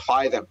ways to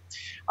apply them.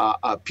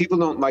 People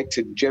don't like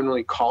to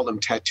generally call them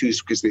tattoos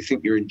because they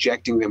think you're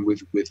injecting them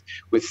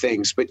with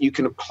things, but you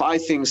can apply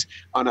things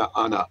on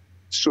a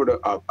sort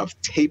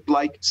of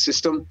tape-like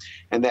system,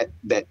 and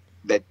that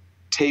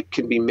tape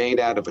can be made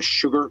out of a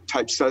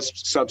sugar-type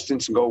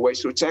substance and go away.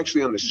 So it's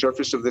actually on the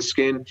surface of the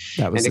skin.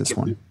 That was this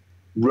one.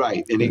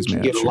 Right, and it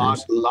can get a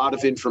lot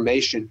of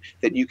information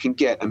that you can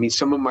get. I mean,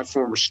 some of my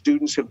former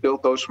students have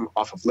built those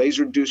off of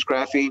laser-induced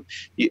graphene,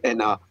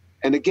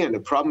 and again, the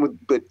problem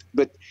with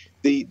but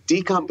the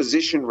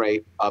decomposition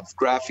rate of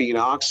graphene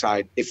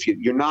oxide, if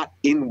you're not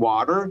in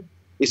water,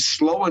 is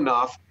slow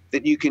enough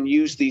that you can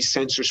use these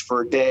sensors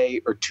for a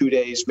day or 2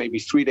 days, maybe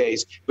 3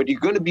 days, but you're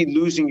going to be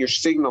losing your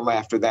signal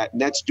after that,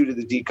 and that's due to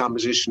the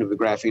decomposition of the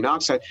graphene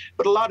oxide.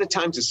 But a lot of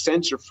times a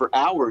sensor for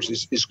hours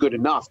is good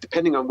enough,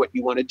 depending on what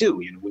you want to do.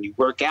 You know, when you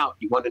work out,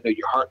 you want to know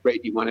your heart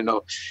rate, you want to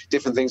know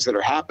different things that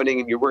are happening,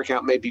 and your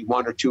workout may be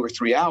 1 or 2 or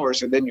 3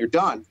 hours, and then you're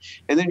done,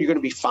 and then you're going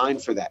to be fine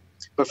for that.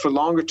 But for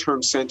longer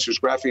term sensors,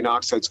 graphene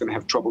oxide is going to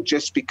have trouble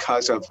just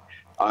because of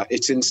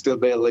its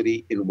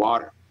instability in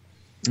water.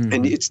 Mm-hmm.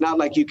 And it's not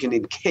like you can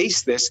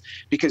encase this,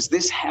 because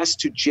this has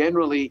to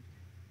generally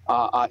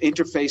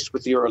interface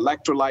with your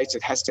electrolytes.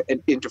 It has to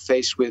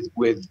interface with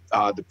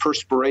the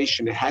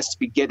perspiration. It has to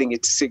be getting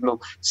its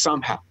signal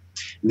somehow.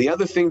 And the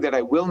other thing that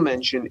I will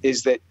mention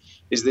is that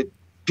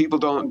people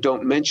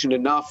don't mention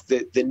enough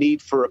the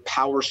need for a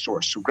power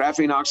source. So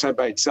graphene oxide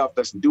by itself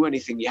doesn't do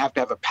anything. You have to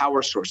have a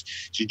power source.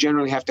 So you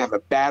generally have to have a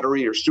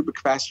battery or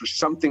supercapacitor,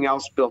 something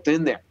else built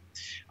in there.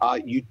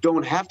 You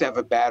don't have to have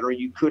a battery.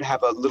 You could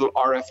have a little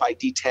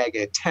RFID tag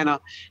antenna,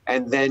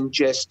 and then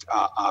just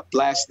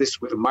blast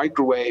this with a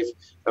microwave,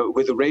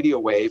 with a radio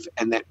wave,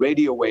 and that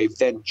radio wave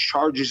then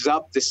charges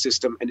up the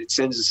system and it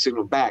sends the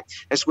signal back.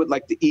 That's what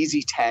like the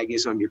easy tag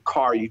is on your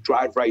car. You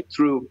drive right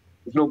through.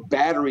 There's no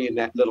battery in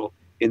that little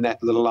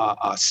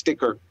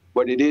sticker.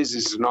 What it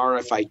is an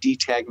RFID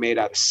tag made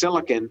out of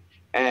silicon,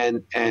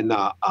 and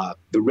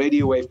the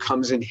radio wave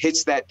comes in,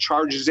 hits that,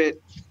 charges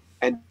it,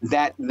 and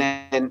that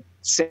then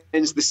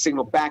sends the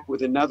signal back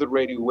with another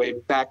radio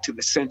wave back to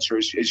the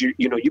sensors. As you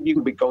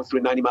can be going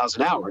through 90 miles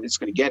an hour and it's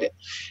going to get it.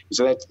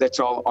 So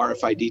that's all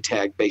RFID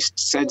tag based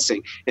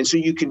sensing. And so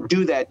you can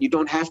do that. You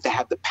don't have to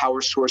have the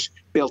power source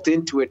built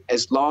into it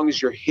as long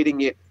as you're hitting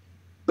it,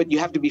 but you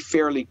have to be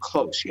fairly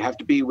close. You have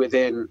to be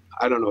within,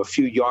 a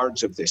few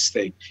yards of this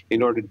thing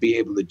in order to be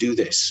able to do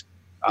this.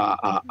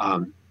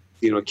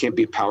 It can't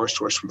be a power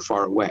source from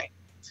far away.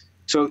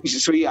 So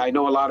yeah, I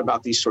know a lot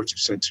about these sorts of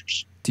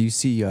sensors. Do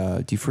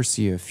you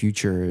foresee a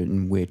future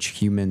in which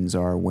humans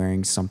are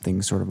wearing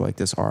something sort of like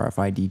this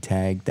RFID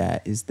tag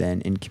that is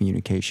then in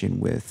communication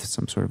with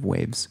some sort of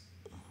waves?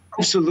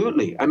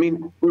 Absolutely. I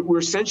mean, we're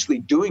essentially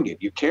doing it.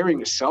 You're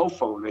carrying a cell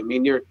phone. I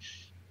mean, you're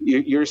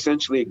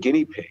essentially a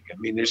guinea pig. I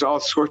mean, there's all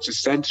sorts of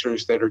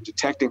sensors that are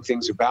detecting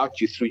things about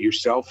you through your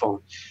cell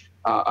phone,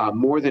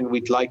 more than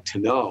we'd like to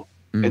know.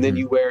 Mm-hmm. And then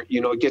you wear,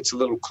 it gets a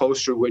little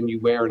closer when you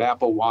wear an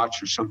Apple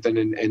Watch or something,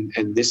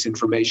 and this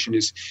information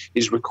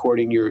is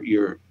recording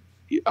your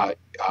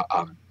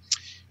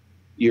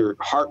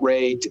heart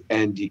rate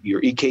and your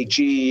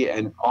EKG,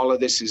 and all of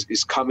this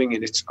is coming,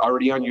 and it's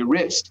already on your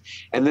wrist.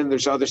 And then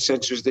there's other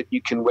sensors that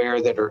you can wear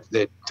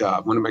that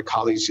one of my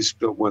colleagues just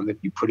built one that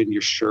you put in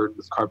your shirt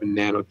with carbon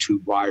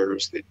nanotube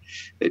wires that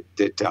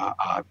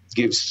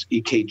gives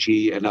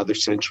EKG and other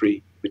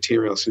sensory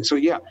materials. And so,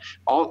 yeah,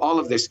 all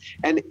of this.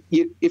 And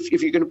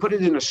if you're going to put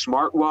it in a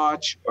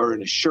smartwatch or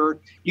in a shirt,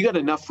 you got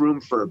enough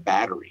room for a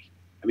battery.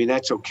 I mean,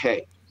 that's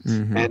okay.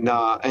 Mm-hmm.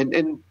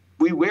 And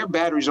we wear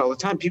batteries all the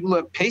time. People who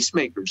have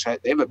pacemakers,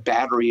 they have a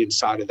battery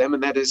inside of them,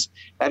 and that is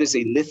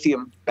a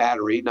lithium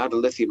battery, not a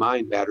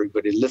lithium-ion battery,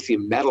 but a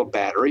lithium metal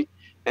battery.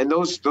 And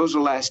those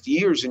will last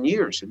years and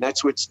years. And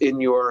that's what's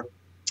in your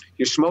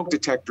smoke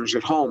detectors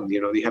at home.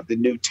 You have the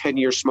new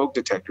 10-year smoke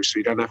detector, so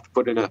you don't have to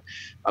put in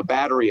a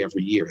battery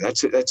every year.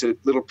 That's a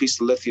little piece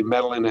of lithium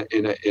metal in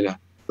a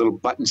little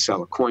button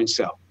cell, a coin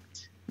cell.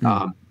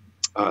 Mm.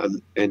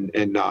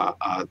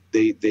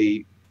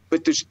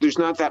 But there's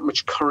not that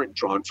much current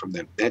drawn from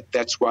them.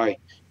 That's why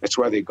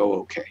they go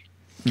okay.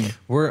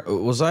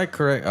 Was I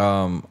correct?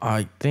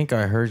 I think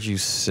I heard you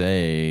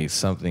say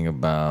something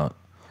about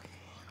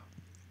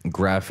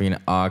graphene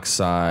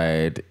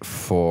oxide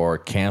for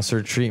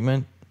cancer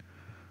treatment.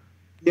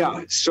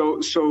 Yeah.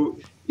 So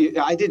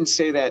I didn't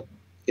say that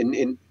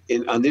in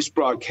on this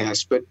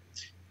broadcast, but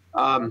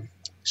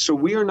so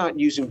we are not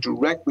using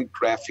directly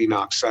graphene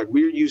oxide.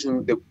 We're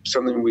using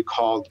something we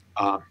called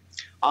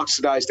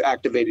oxidized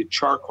activated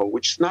charcoal,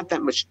 which is not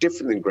that much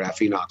different than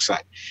graphene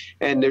oxide.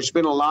 And there's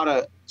been a lot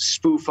of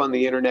spoof on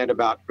the internet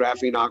about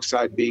graphene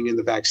oxide being in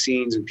the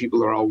vaccines, and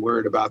people are all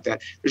worried about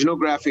that. There's no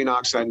graphene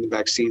oxide in the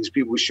vaccines.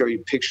 People will show you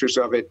pictures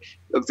of it.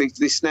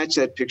 They snatch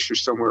that picture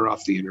somewhere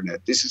off the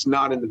internet. This is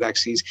not in the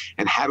vaccines.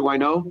 And how do I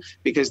know?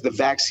 Because the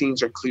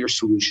vaccines are clear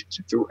solutions.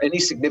 If there were any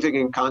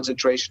significant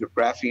concentration of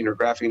graphene or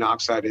graphene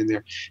oxide in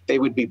there, they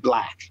would be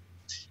black.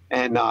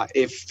 And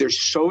if they're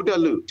so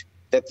dilute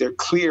that they're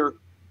clear,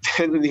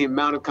 then the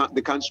amount of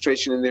the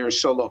concentration in there is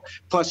so low.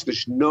 Plus,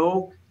 there's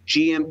no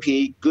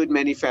GMP, good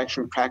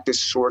manufacturing practice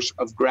source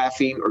of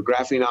graphene or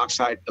graphene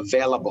oxide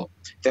available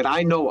that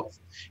I know of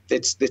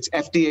that's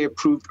FDA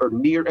approved or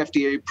near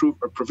FDA approved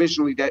or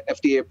provisionally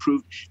FDA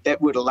approved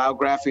that would allow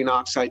graphene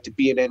oxide to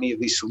be in any of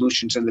these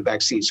solutions in the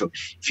vaccine. So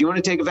if you want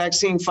to take a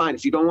vaccine, fine.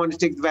 If you don't want to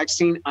take the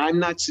vaccine, I'm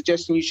not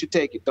suggesting you should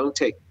take it. Don't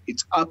take it.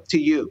 It's up to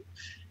you.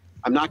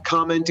 I'm not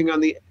commenting on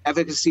the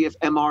efficacy of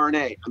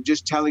mRNA. I'm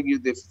just telling you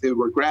that if there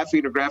were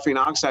graphene or graphene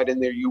oxide in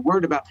there, you're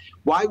worried about.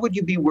 Why would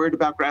you be worried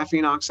about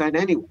graphene oxide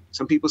anyway?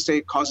 Some people say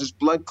it causes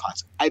blood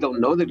clots. I don't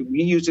know that.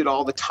 We use it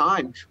all the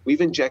time.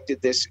 We've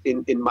injected this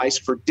in mice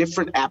for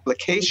different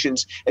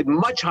applications at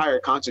much higher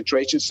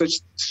concentrations. Such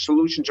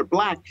solutions are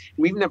black.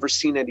 We've never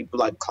seen any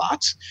blood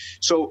clots.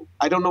 So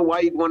I don't know why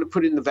you'd want to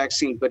put it in the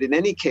vaccine. But in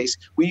any case,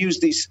 we use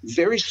these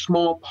very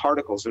small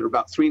particles that are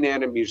about 3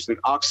 nanometers that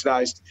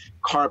oxidized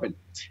carbon.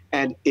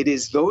 And it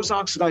is those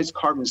oxidized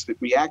carbons that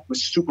react with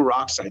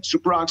superoxide.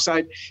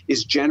 Superoxide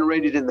is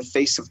generated in the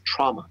face of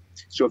trauma.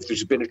 So if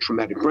there's been a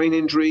traumatic brain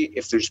injury,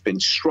 if there's been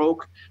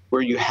stroke,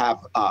 where you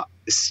have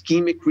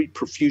ischemic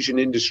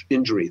reperfusion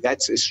injury,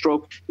 that's a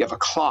stroke, you have a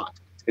clot.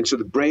 And so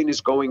the brain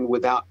is going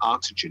without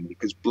oxygen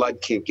because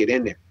blood can't get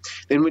in there.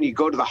 Then when you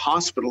go to the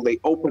hospital, they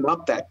open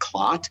up that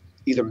clot,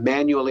 either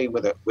manually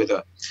with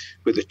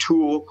a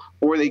tool,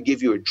 or they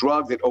give you a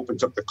drug that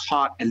opens up the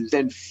clot, and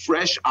then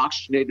fresh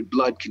oxygenated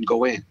blood can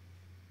go in.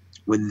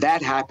 When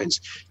that happens,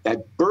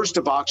 that burst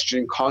of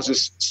oxygen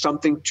causes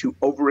something to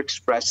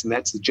overexpress, and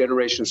that's the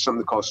generation of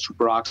something called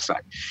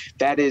superoxide.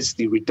 That is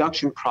the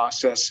reduction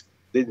process,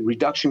 the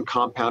reduction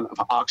compound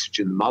of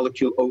oxygen, the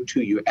molecule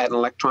O2. You add an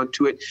electron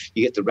to it,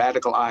 you get the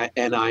radical Ni,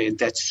 and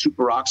that's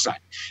superoxide.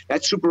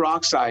 That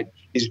superoxide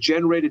is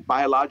generated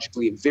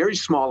biologically in very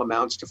small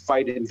amounts to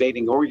fight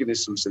invading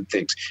organisms and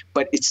things,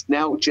 but it's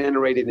now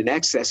generated in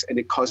excess, and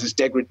it causes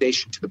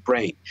degradation to the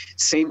brain.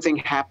 Same thing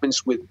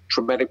happens with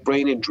traumatic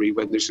brain injury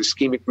when there's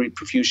ischemic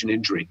reperfusion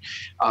injury,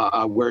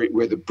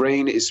 where the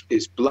brain is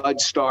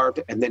blood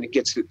starved, and then it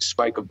gets a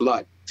spike of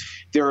blood.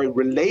 There are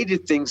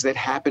related things that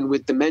happen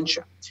with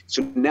dementia.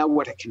 So now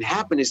what can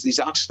happen is these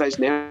oxidized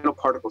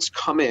nanoparticles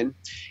come in,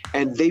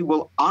 and they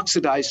will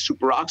oxidize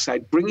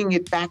superoxide, bringing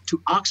it back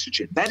to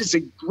oxygen. That is a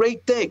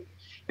great thing.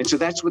 And so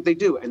that's what they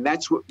do, and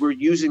that's what we're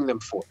using them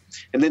for.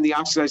 And then the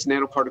oxidized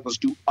nanoparticles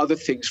do other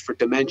things for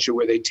dementia,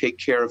 where they take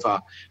care of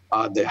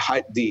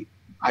the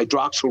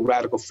hydroxyl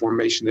radical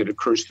formation that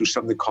occurs through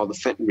something called the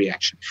Fenton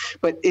reaction.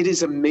 But it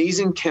is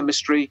amazing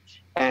chemistry,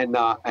 and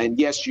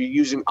yes, you're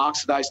using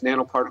oxidized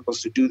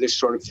nanoparticles to do this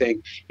sort of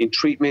thing in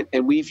treatment.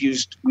 And we've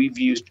used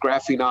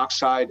graphene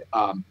oxide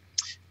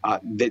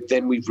that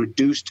then we've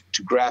reduced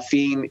to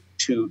graphene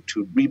to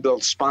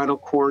rebuild spinal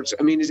cords.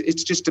 I mean,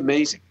 it's just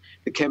amazing,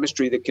 the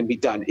chemistry that can be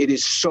done. It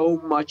is so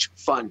much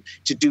fun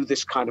to do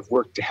this kind of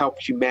work to help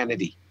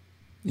humanity.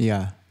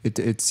 Yeah,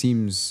 it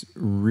seems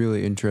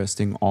really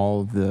interesting,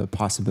 all the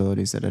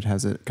possibilities that it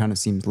has. It kind of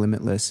seems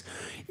limitless.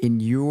 In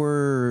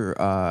your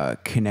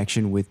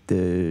connection with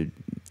the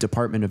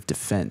Department of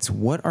Defense,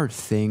 what are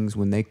things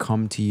when they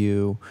come to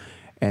you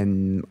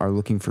and are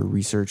looking for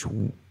research,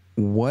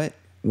 what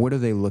are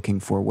they looking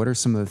for? What are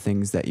some of the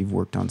things that you've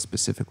worked on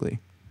specifically?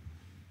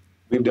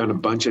 We've done a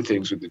bunch of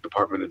things with the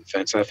Department of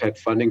Defense. I've had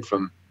funding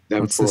from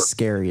them What's for the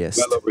scariest?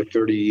 Well over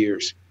 30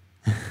 years.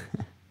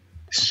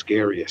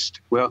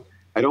 Scariest. Well,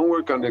 I don't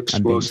work on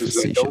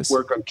explosives. I don't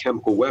work on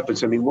chemical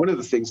weapons. I mean, one of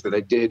the things that I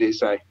did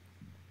is I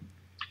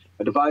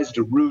devised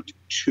a route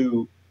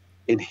to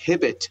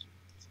inhibit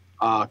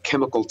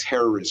chemical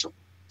terrorism,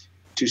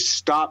 to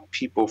stop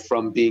people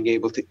from being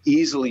able to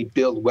easily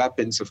build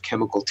weapons of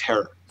chemical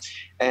terror.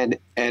 And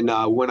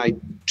when I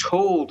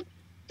told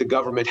the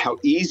government how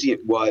easy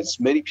it was,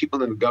 many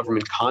people in the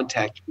government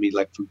contacted me,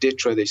 like from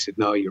DITRA. They said,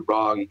 no, you're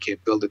wrong. You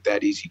can't build it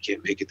that easy. You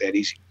can't make it that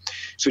easy.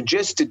 So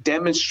just to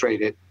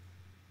demonstrate it,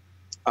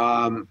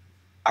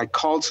 I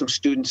called some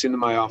students into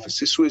my office.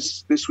 This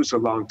was a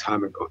long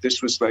time ago.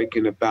 This was like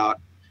in about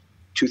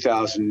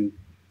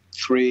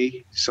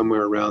 2003,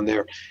 somewhere around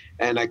there.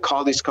 And I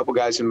called these couple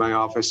guys in my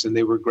office, and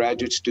they were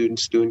graduate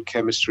students doing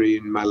chemistry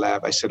in my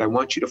lab. I said, I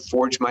want you to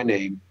forge my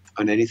name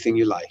on anything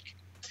you like.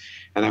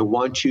 And I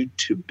want you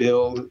to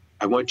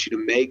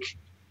make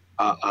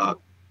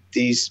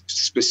these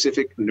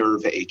specific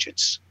nerve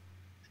agents.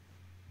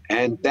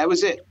 And that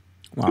was it.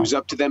 Wow. It was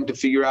up to them to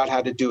figure out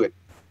how to do it.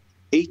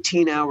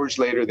 18 hours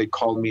later, they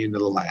called me into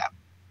the lab,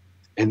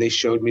 and they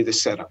showed me the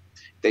setup.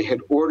 They had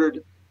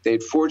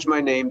forged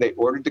my name. They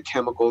ordered the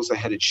chemicals. I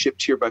had it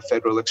shipped here by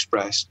Federal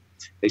Express.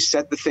 They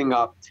set the thing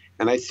up,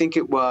 and I think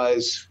it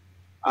was,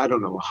 I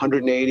don't know,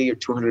 $180 or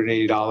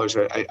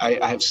 $280.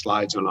 I have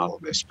slides on all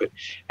of this,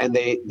 and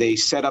they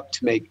set up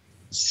to make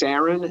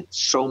sarin,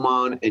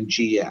 SOMON, and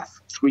GF,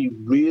 3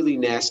 really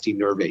nasty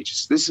nerve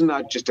agents. This is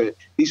not just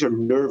these are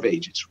nerve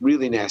agents,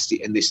 really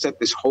nasty, and they set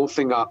this whole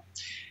thing up.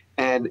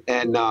 And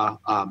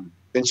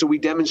so we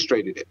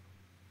demonstrated it.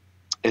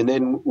 And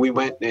then we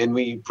went and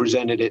we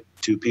presented it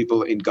to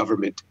people in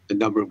government, a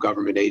number of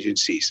government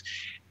agencies.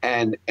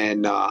 And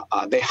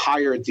they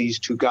hired these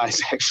 2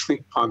 guys actually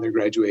upon their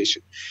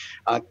graduation.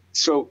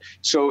 So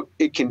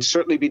it can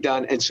certainly be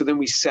done. And so then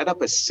we set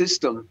up a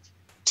system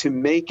to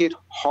make it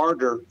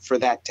harder for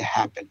that to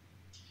happen.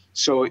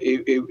 So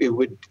it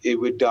would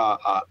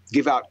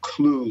give out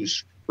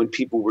clues when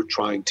people were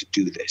trying to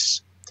do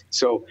this.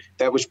 So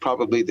that was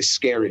probably the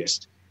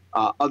scariest.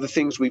 Other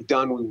things we've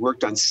done, we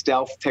worked on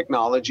stealth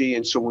technology.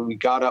 And so when we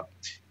got up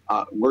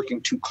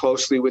working too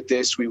closely with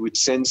this, we would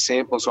send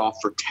samples off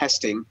for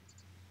testing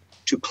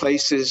to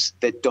places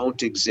that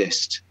don't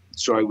exist.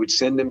 So I would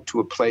send them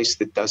to a place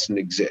that doesn't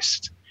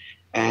exist,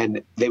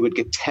 and they would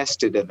get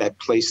tested at that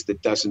place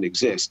that doesn't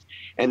exist.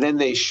 And then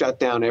they shut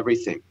down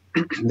everything.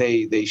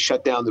 They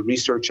shut down the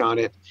research on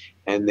it,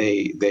 and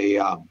they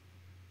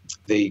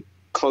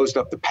closed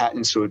up the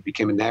patent, so it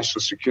became a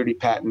national security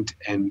patent,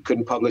 and we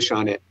couldn't publish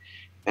on it.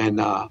 And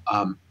that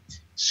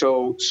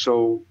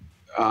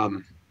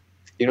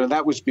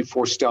was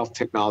before stealth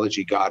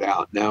technology got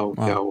out.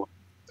 Now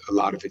a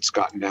lot of it's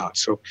gotten out.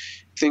 So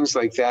things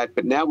like that.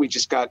 But now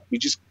just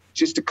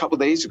a couple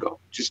days ago,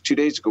 just 2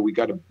 days ago, we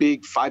got a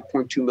big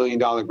 $5.2 million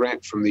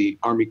grant from the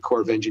Army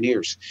Corps of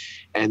Engineers.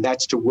 And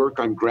that's to work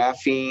on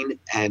graphene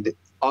and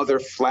other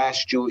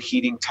flash Joule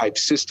heating type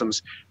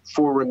systems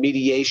for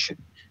remediation,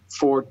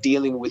 for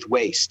dealing with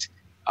waste.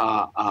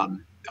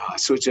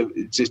 So it's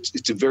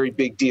a very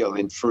big deal.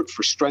 And for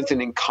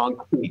strengthening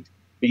concrete,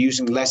 they're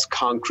using less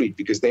concrete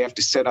because they have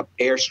to set up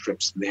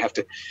airstrips, and they have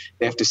to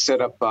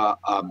set up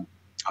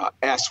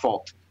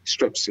asphalt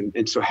strips.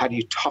 And so how do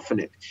you toughen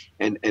it?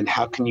 And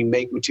how can you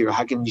make material?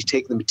 How can you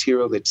take the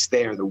material that's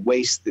there, the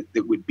waste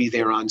that would be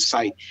there on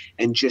site,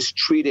 and just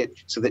treat it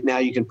so that now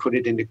you can put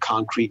it into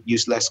concrete,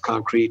 use less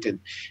concrete, and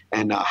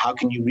how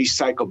can you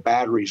recycle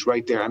batteries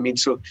right there? I mean,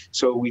 so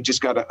we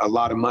just got a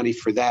lot of money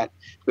for that.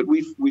 But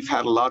we've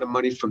had a lot of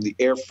money from the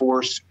Air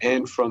Force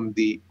and from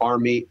the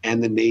Army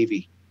and the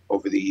Navy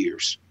over the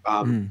years,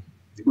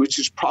 which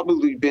has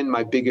probably been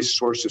my biggest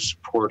source of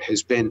support,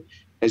 has been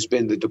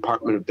the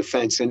Department of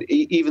Defense. And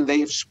even they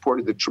have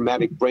supported the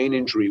traumatic brain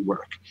injury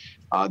work.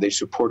 They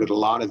supported a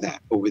lot of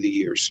that over the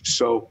years.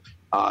 So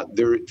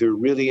they're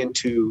really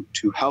into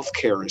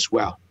healthcare as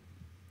well.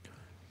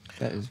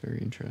 That is very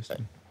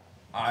interesting.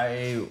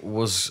 I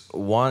was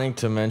wanting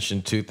to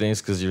mention two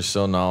things because you're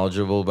so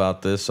knowledgeable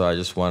about this. So I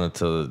just wanted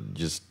to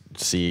just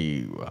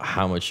see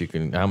how much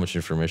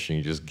information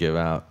you just give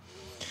out.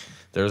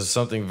 There's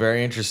something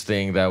very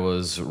interesting that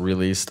was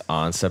released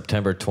on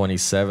September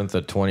 27th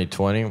of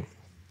 2020.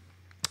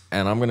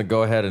 And I'm going to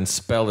go ahead and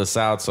spell this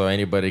out so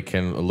anybody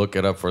can look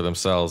it up for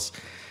themselves.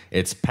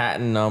 It's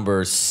patent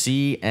number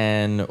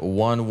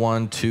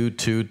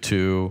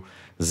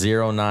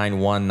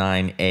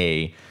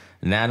CN112220919A,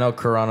 nano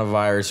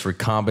coronavirus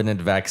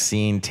recombinant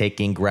vaccine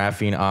taking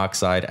graphene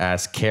oxide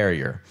as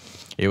carrier.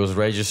 It was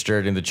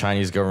registered in the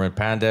Chinese government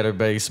patent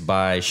database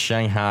by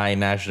Shanghai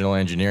National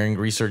Engineering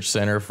Research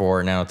Center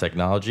for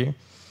Nanotechnology.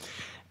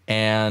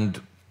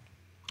 And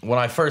when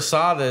I first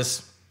saw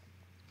this,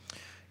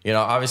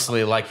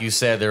 obviously, like you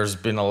said, there's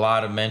been a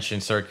lot of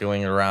mention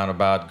circulating around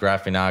about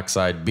graphene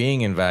oxide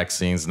being in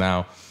vaccines.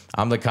 Now,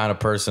 I'm the kind of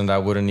person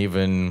that wouldn't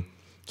even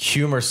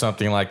humor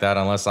something like that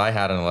unless I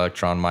had an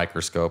electron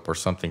microscope or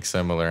something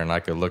similar and I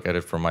could look at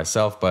it for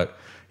myself. But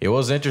it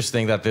was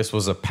interesting that this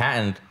was a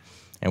patent,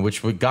 and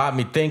which got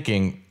me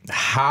thinking,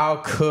 how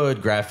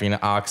could graphene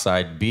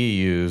oxide be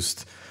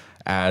used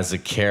as a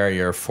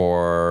carrier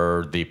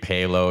for the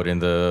payload in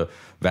the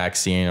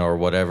vaccine or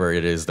whatever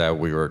it is that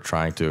we were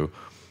trying to,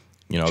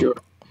 Sure.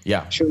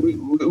 Yeah. Sure.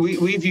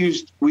 We've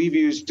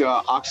used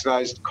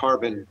oxidized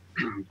carbon,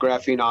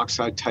 graphene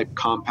oxide type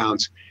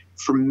compounds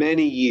for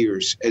many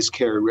years as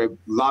carrier. We have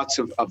lots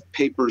of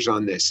papers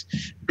on this.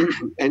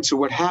 And so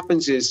what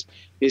happens is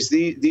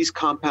these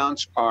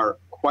compounds are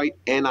quite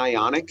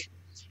anionic.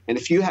 And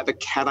if you have a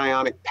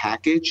cationic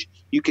package,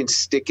 you can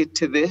stick it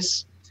to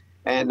this,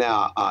 and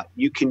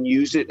you can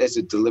use it as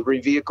a delivery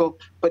vehicle.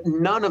 But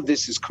none of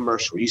this is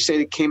commercial. You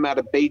say it came out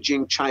of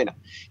Beijing, China.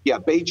 Yeah,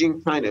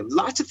 Beijing, China.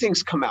 Lots of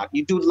things come out.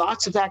 You do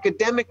lots of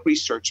academic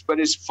research, but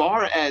as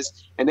far as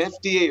an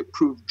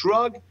FDA-approved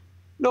drug,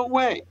 no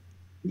way,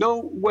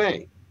 no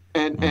way.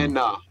 And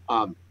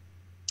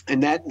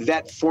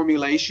that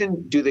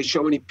formulation, do they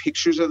show any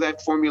pictures of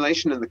that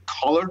formulation and the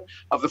color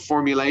of the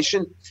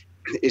formulation?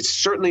 It's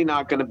certainly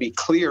not going to be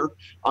clear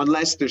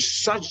unless there's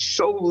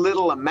so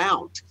little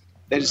amount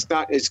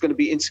that it's going to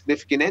be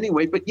insignificant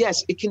anyway. But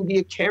yes, it can be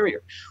a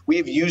carrier. We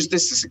have used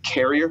this as a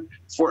carrier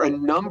for a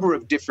number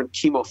of different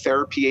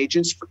chemotherapy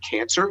agents for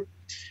cancer,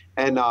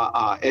 and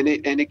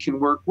it can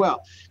work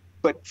well.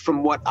 But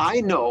from what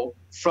I know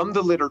from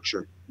the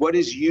literature, what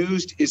is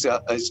used is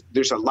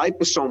there's a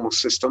liposomal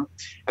system,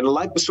 and a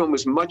liposome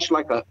is much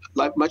like a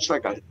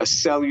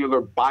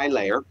cellular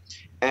bilayer,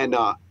 and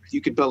you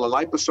could build a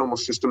liposomal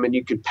system and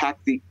you could pack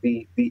the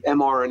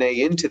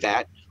mRNA into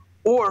that,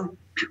 or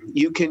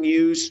you can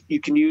use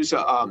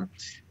a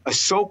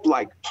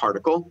soap-like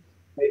particle.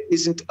 It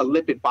isn't a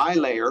lipid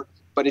bilayer,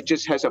 but it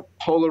just has a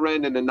polar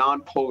end and a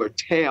non-polar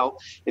tail,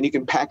 and you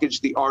can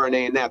package the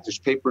RNA in that. There's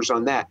papers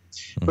on that.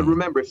 But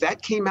remember, if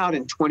that came out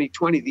in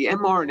 2020, the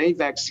mRNA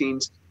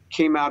vaccines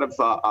came out of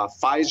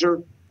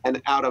Pfizer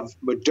and out of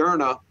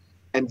Moderna,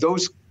 and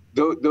those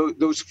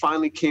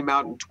finally came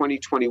out in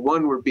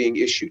 2021, were being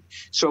issued.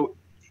 So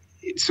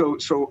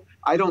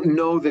I don't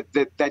know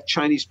that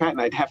Chinese patent.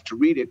 I'd have to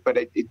read it, but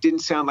it didn't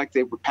sound like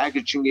they were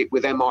packaging it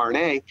with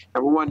mRNA.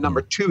 Number one.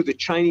 Number two, the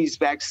Chinese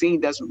vaccine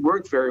doesn't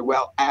work very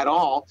well at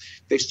all.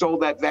 They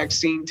sold that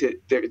vaccine to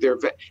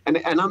and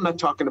I'm not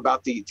talking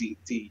about the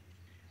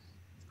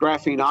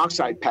graphene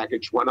oxide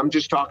package one. I'm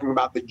just talking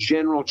about the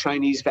general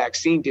Chinese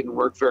vaccine didn't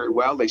work very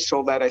well. They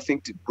sold that, I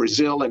think, to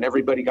Brazil, and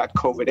everybody got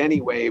COVID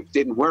anyway. It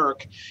didn't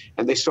work.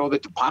 And they sold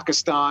it to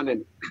Pakistan,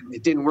 and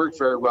it didn't work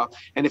very well.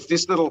 And if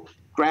this little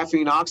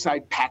graphene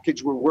oxide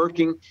package were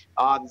working,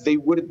 they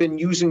would have been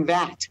using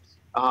that.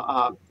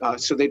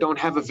 So they don't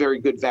have a very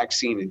good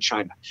vaccine in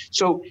China.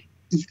 So,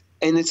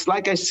 and it's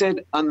like I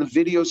said on the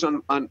videos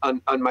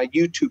on my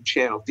YouTube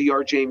channel,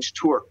 Dr. James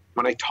Tour,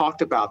 when I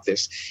talked about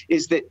this,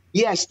 is that,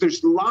 yes,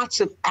 there's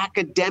lots of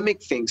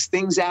academic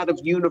things out of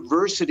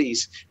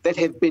universities that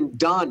have been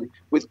done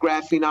with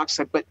graphene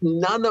oxide, but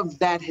none of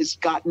that has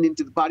gotten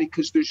into the body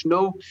because there's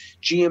no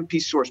GMP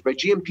source. By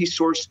GMP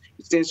source,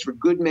 it stands for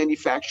good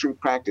manufacturing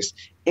practice.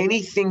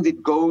 Anything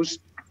that goes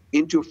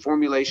into a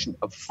formulation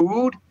of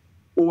food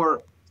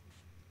or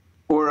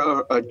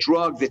a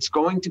drug that's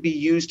going to be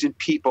used in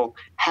people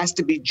has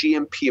to be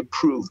GMP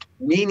approved,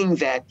 meaning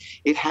that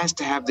it has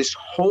to have this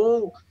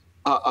whole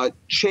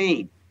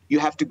chain you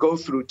have to go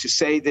through to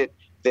say that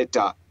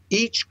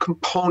each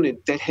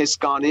component that has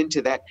gone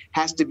into that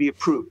has to be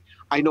approved.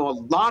 I know a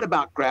lot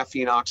about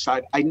graphene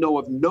oxide. I know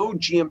of no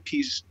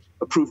GMP's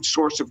approved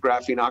source of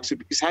graphene oxide,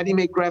 because how do you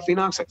make graphene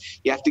oxide?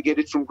 You have to get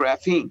it from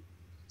graphene.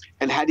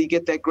 And how do you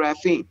get that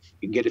graphene?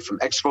 You can get it from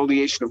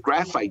exfoliation of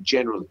graphite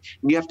generally.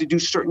 And you have to do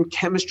certain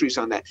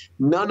chemistries on that.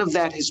 None of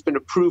that has been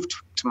approved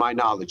to my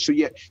knowledge. So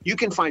yeah, you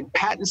can find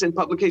patents and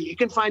publications. You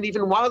can find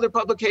even wilder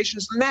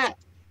publications than that.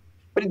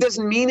 But it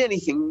doesn't mean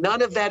anything.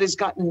 None of that has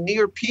gotten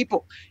near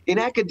people. In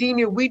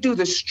academia, we do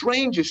the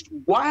strangest,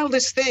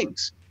 wildest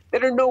things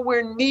that are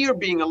nowhere near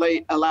being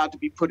allowed to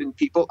be put in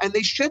people, and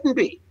they shouldn't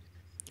be.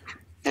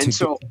 And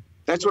so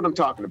that's what I'm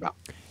talking about.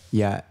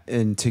 Yeah,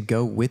 and to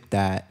go with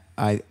that,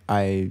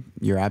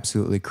 you're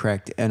absolutely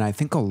correct. And I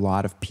think a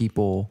lot of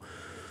people,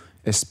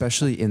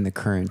 especially in the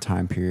current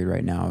time period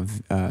right now,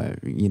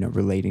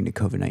 relating to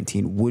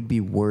COVID-19, would be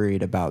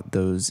worried about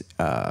those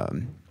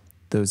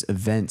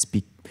events,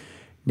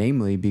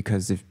 namely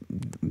because if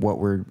what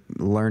we're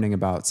learning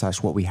about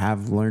 / what we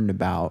have learned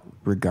about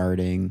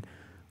regarding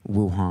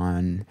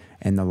Wuhan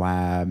and the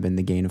lab and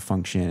the gain of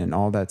function and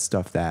all that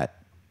stuff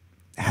that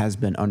has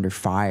been under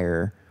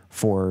fire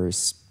for,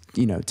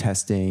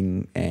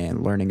 testing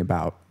and learning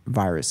about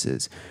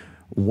viruses.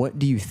 What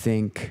do you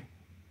think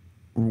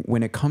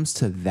when it comes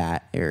to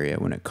that area,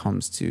 when it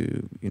comes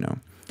to,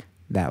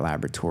 that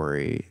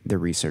laboratory, the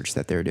research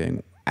that they're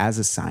doing as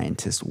a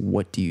scientist,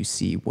 what do you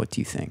see? What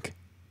do you think?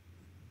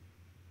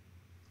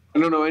 I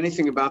don't know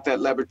anything about that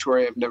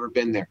laboratory. I've never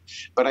been there,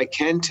 but I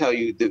can tell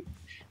you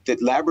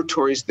that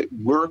laboratories that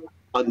work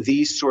on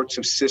these sorts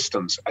of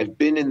systems, I've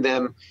been in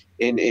them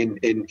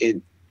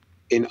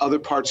in other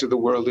parts of the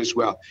world as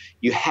well.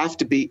 You have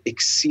to be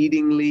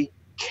exceedingly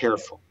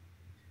careful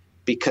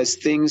because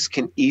things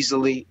can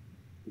easily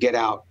get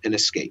out and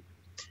escape.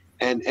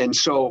 And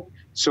so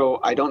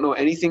I don't know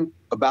anything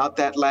about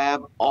that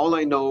lab. All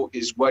I know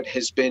is what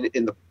has been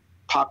in the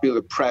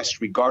popular press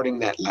regarding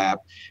that lab.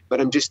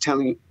 But I'm just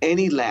telling you,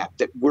 any lab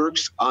that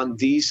works on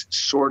these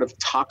sort of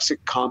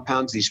toxic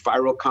compounds, these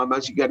viral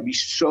compounds, you got to be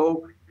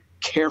so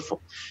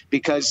careful,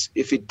 because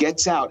if it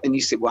gets out and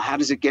you say, well, how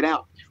does it get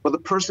out? Well, the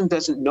person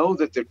doesn't know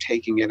that they're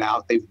taking it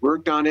out. They've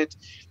worked on it.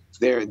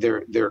 Their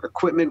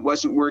equipment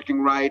wasn't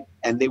working right,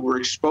 and they were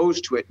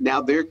exposed to it.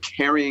 Now they're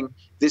carrying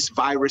this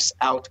virus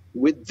out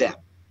with them.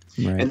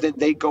 Right. And then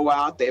they go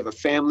out, they have a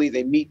family,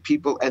 they meet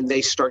people, and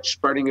they start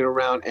spreading it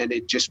around, and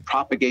it just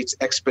propagates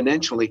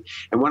exponentially.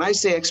 And when I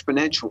say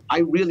exponential, I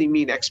really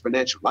mean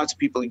exponential. Lots of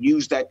people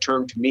use that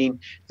term to mean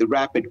the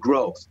rapid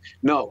growth.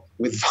 No,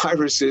 with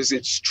viruses,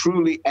 it's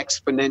truly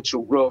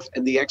exponential growth,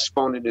 and the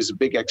exponent is a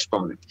big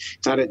exponent.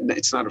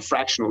 It's not a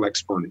fractional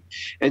exponent.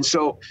 And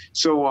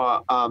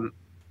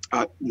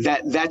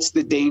that's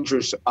the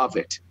dangers of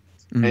it.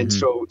 Mm-hmm.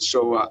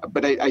 And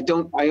but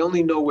I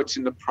only know what's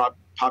in the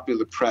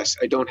popular press.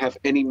 I don't have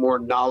any more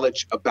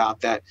knowledge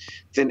about that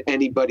than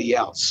anybody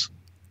else.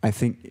 I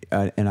think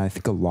a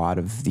lot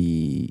of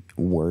the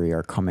worry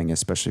are coming,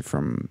 especially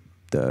from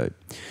the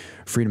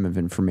Freedom of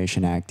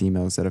Information Act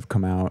emails that have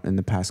come out in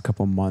the past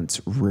couple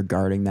months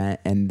regarding that.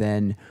 And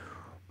then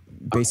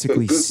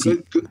basically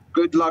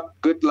good luck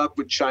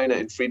with China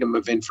and Freedom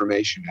of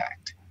Information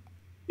Act.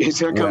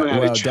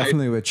 Well,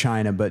 definitely with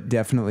China, but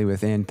definitely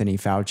with Anthony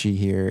Fauci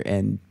here,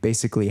 and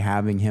basically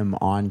having him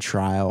on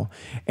trial.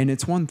 And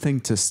it's one thing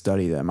to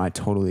study them. I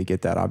totally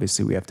get that.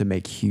 Obviously, we have to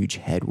make huge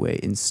headway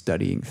in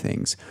studying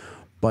things.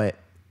 But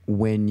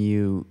when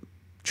you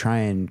try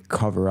and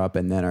cover up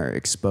and then are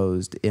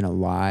exposed in a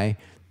lie,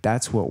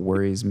 that's what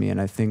worries me. And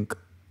I think,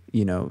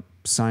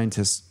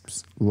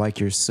 scientists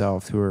like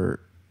yourself who are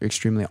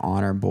extremely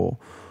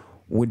honorable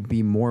would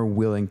be more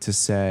willing to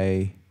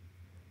say,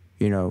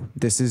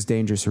 this is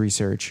dangerous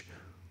research.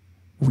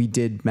 We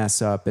did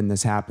mess up and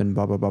this happened,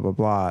 blah, blah, blah, blah,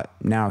 blah.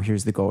 Now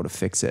here's the goal to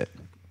fix it.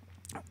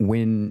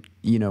 when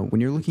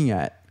you're looking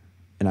at,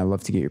 and I'd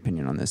love to get your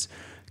opinion on this,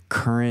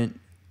 current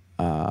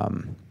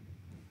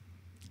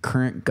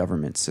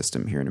government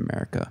system here in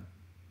America,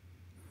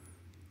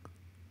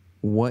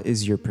 what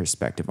is your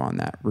perspective on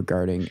that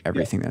regarding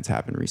everything that's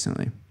happened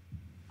recently?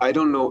 I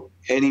don't know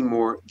any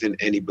more than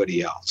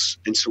anybody else.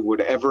 And so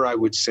whatever I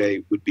would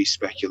say would be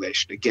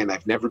speculation. Again,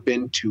 I've never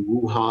been to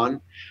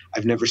Wuhan.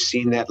 I've never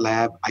seen that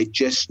lab. I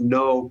just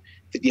know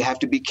that you have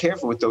to be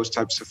careful with those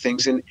types of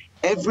things. And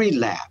every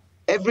lab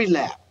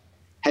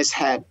has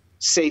had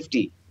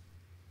safety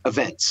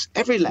events.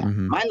 Every lab.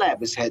 Mm-hmm. My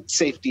lab has had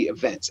safety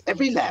events.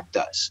 Every lab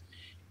does.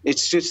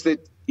 It's just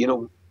that,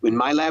 in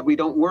my lab, we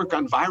don't work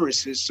on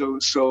viruses,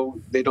 so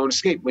they don't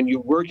escape. When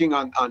you're working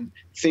on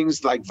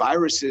things like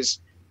viruses,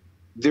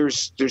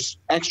 there's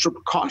extra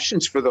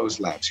precautions for those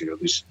labs.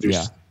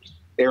 There's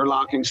air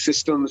locking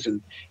systems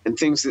and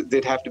things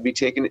that have to be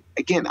taken.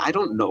 Again, I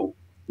don't know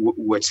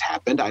what's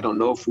happened. I don't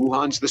know if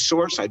Wuhan's the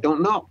source. I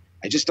don't know.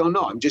 I just don't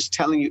know. I'm just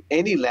telling you,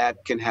 any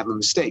lab can have a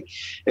mistake.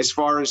 As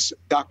far as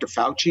Dr.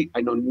 Fauci,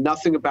 I know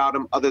nothing about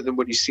him other than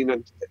what he's seen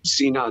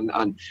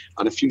on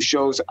a few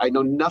shows. I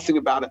know nothing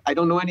about it. I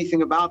don't know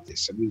anything about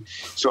this.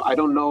 So I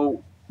don't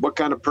know what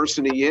kind of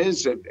person he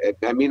is.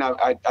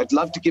 I'd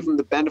love to give him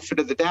the benefit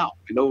of the doubt.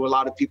 I know a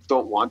lot of people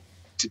don't want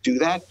to do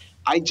that.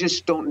 I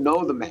just don't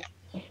know the man.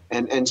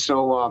 And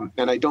so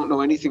I don't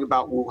know anything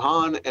about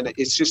Wuhan, and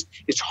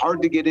it's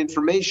hard to get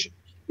information.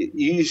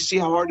 You see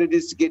how hard it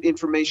is to get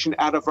information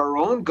out of our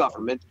own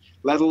government,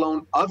 let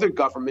alone other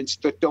governments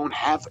that don't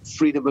have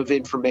Freedom of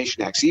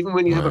Information Acts. Even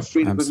when you have a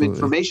Freedom of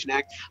Information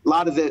Act, a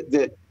lot of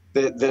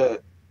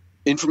the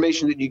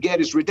information that you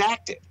get is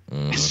redacted.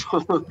 Mm.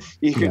 So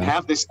you can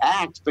have this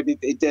act, but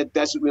it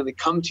doesn't really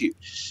come to you.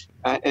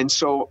 And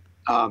so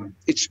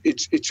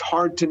it's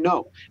hard to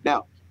know.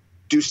 Now,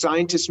 do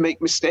scientists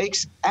make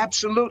mistakes?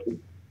 Absolutely.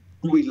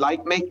 Do we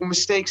like making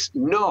mistakes?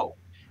 No.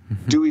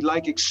 Do we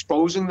like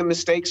exposing the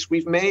mistakes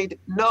we've made?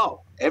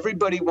 No.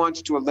 Everybody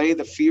wants to allay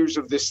the fears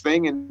of this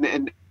thing,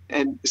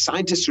 and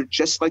scientists are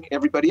just like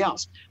everybody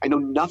else. I know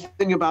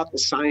nothing about the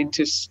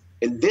scientists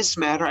in this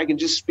matter. I can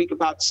just speak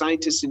about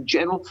scientists in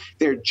general.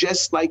 They're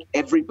just like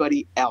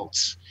everybody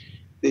else.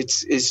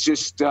 It's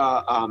just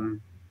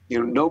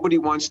nobody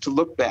wants to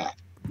look bad.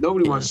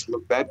 Nobody wants to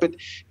look bad,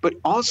 but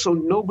also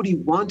nobody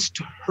wants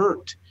to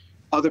hurt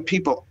other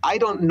people. I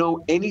don't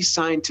know any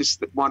scientists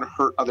that want to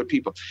hurt other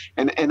people.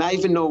 And I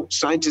even know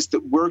scientists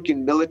that work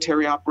in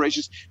military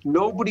operations.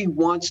 Nobody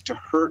wants to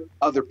hurt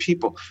other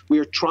people. We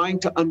are trying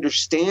to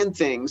understand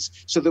things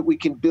so that we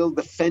can build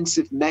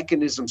defensive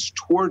mechanisms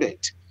toward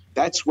it.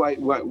 That's why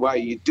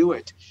you do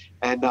it.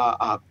 And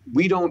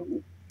we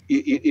don't,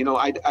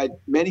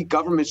 many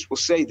governments will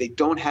say they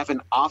don't have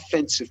an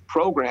offensive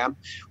program.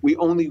 We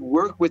only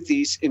work with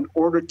these in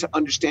order to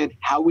understand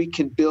how we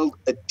can build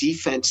a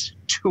defense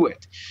to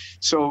it.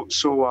 So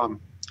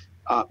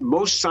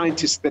most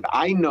scientists that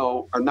I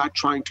know are not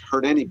trying to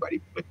hurt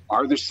anybody. But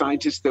are there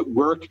scientists that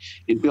work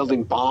in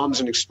building bombs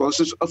and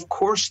explosives? Of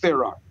course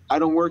there are. I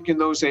don't work in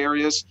those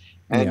areas.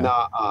 And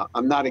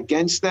I'm not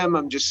against them.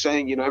 I'm just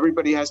saying,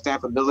 everybody has to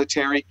have a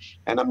military,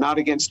 and I'm not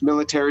against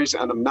militaries,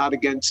 and I'm not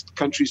against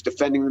countries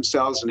defending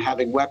themselves and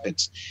having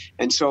weapons.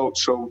 And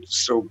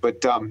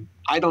but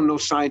I don't know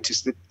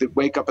scientists that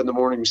wake up in the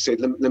morning and say,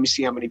 let me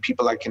see how many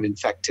people I can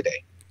infect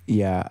today.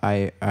 Yeah,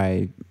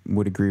 I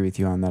would agree with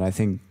you on that. I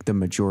think the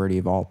majority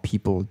of all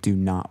people do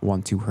not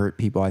want to hurt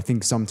people. I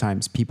think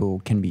sometimes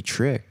people can be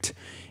tricked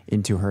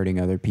into hurting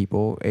other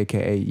people,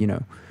 AKA,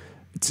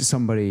 to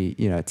somebody,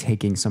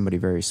 taking somebody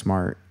very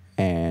smart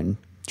and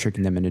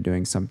tricking them into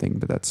doing something,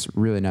 but that's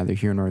really neither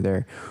here nor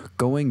there.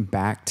 Going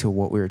back to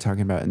what we were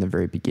talking about in the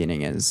very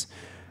beginning is,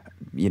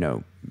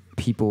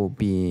 people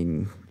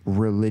being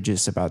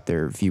religious about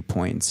their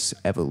viewpoints,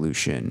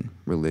 evolution,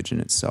 religion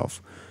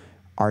itself.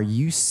 Are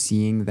you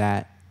seeing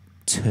that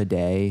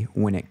today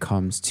when it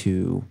comes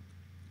to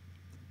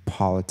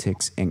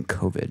politics and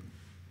COVID?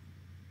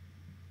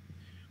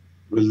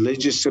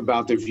 Religious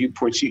about their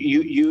viewpoints.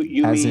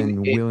 You as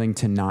mean in willing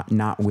to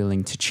not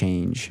willing to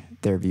change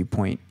their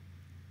viewpoint?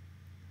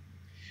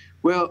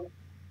 Well,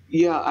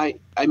 yeah,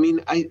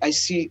 I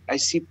see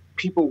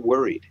people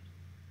worried,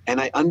 and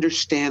I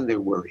understand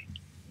they're worried.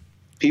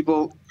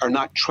 People are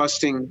not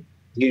trusting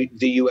the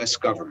U.S.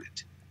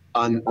 government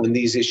on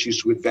these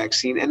issues with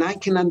vaccine, and I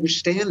can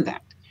understand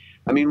that.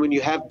 When you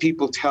have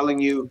people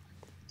telling you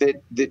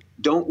that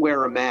don't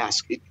wear a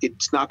mask,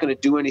 it's not going to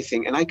do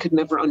anything, and I could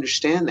never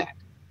understand that.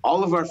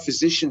 All of our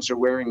physicians are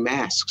wearing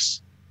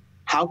masks.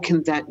 How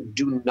can that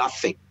do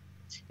nothing?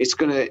 It's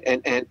going to,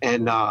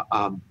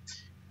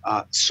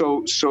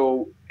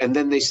 and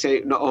then they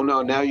say, no,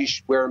 now you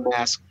should wear a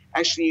mask.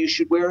 Actually, you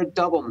should wear a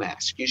double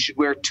mask. You should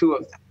wear two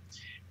of them.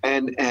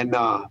 And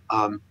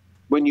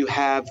when you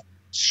have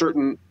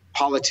certain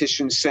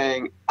politicians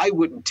saying, I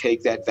wouldn't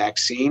take that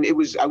vaccine.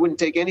 I wouldn't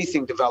take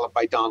anything developed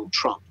by Donald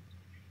Trump.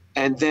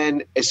 And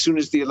then as soon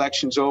as the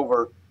election's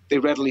over, they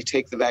readily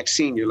take the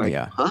vaccine. You're like,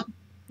 huh?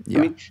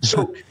 Yeah.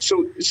 So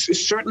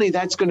certainly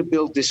that's going to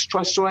build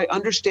distrust. So I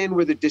understand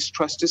where the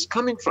distrust is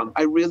coming from.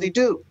 I really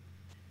do.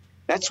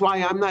 That's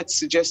why I'm not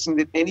suggesting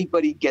that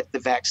anybody get the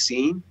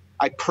vaccine.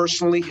 I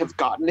personally have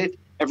gotten it.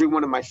 Every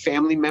one of my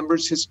family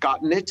members has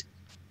gotten it.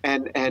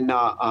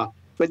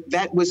 But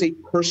that was a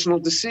personal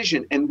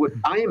decision. And what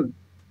I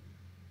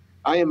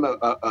am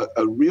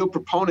a real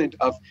proponent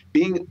of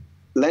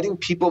letting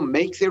people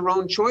make their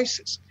own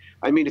choices.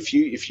 I mean, if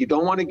you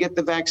don't want to get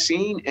the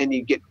vaccine and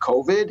you get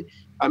COVID,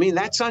 I mean,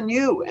 that's on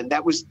you. And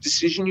that was the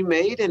decision you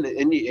made, and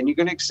you're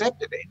going to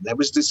accept it. And that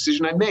was the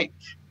decision I made.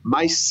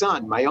 My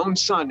own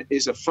son,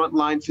 is a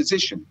frontline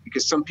physician,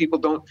 because some people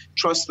don't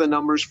trust the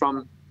numbers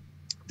from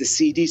the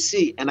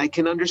CDC. And I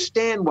can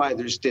understand why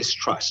there's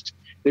distrust.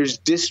 There's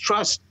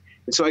distrust.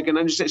 And so I can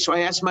understand. So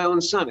I asked my own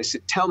son, I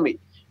said, tell me,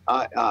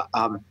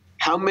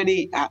 how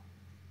many,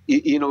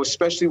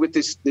 especially with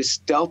this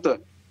Delta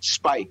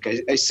spike,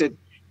 I said,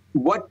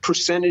 what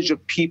percentage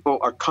of people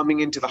are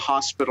coming into the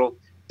hospital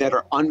that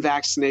are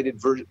unvaccinated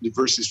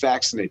versus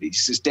vaccinated? He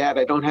says, Dad,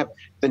 I don't have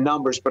the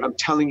numbers, but I'm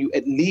telling you,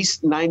 at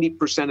least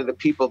 90% of the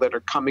people that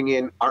are coming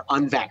in are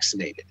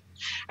unvaccinated.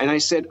 And I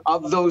said,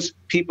 of those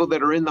people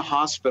that are in the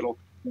hospital,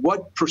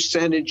 what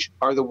percentage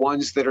are the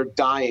ones that are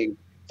dying,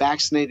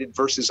 vaccinated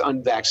versus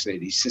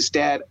unvaccinated? He says,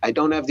 Dad, I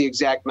don't have the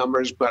exact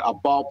numbers, but I'll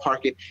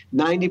ballpark it.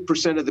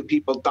 90% of the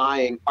people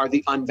dying are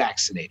the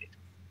unvaccinated.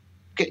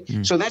 Okay,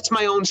 so that's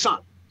my own son.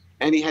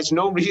 And he has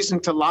no reason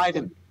to lie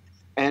to me.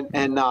 And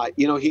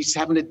he's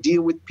having to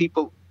deal with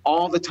people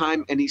all the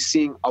time, and he's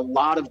seeing a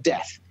lot of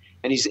death.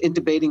 And he's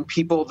intubating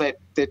people that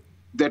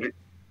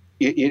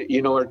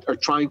are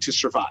trying to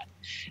survive.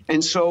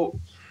 And so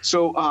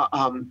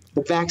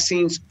the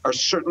vaccines are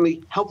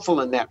certainly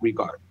helpful in that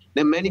regard.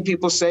 Now, many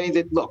people say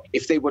that, look,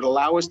 if they would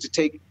allow us to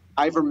take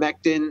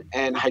ivermectin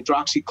and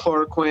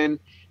hydroxychloroquine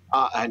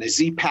and a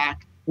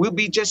Z-Pack, we'll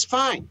be just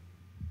fine.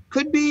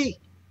 Could be.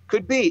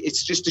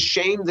 It's just a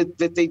shame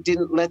that they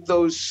didn't let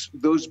those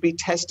be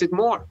tested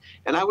more.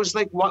 And I was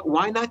like,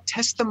 why not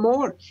test them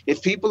more?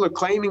 If people are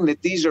claiming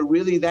that these are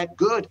really that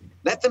good,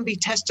 let them be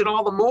tested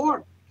all the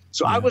more.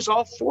 So I was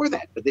all for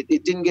that, but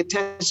it didn't get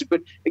tested.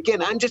 But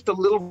again, I'm just a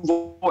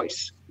little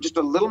voice, just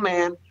a little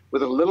man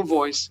with a little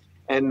voice.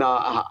 And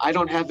I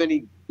don't have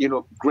any,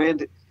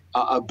 grand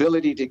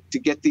ability to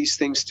get these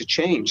things to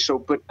change.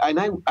 So,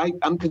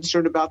 I'm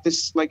concerned about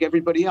this like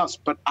everybody else,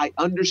 but I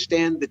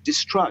understand the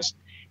distrust.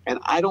 And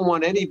I don't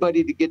want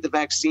anybody to get the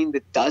vaccine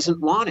that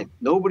doesn't want it.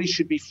 Nobody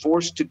should be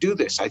forced to do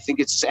this. I think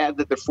it's sad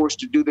that they're forced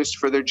to do this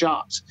for their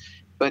jobs.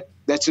 But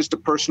that's just a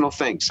personal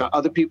thing. So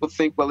other people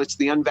think, well, it's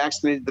the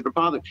unvaccinated that are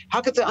bothered. How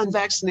could the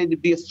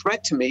unvaccinated be a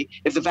threat to me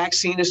if the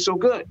vaccine is so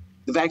good?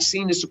 The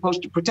vaccine is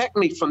supposed to protect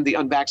me from the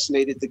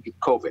unvaccinated that get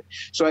COVID.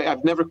 So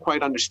I've never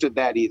quite understood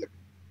that either.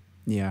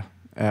 Yeah,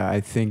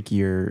 I think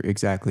you're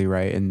exactly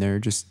right. And there are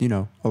just,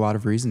 a lot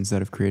of reasons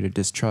that have created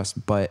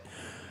distrust. But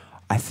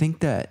I think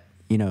that,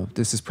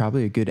 this is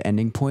probably a good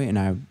ending point, and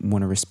I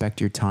want to respect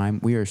your time.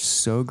 We are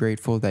so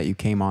grateful that you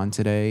came on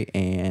today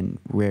and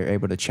we're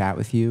able to chat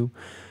with you.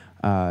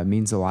 It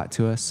means a lot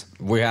to us.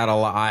 We had a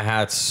lot. I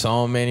had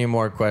so many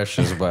more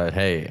questions, but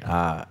hey,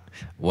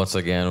 once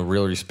again,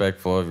 real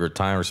respectful of your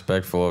time,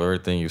 respectful of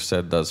everything you've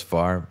said thus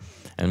far.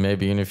 And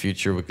maybe in the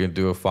future we can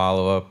do a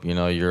follow-up.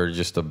 You're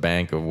just a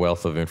bank of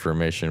wealth of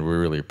information. We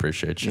really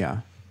appreciate you. Yeah.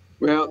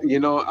 Well,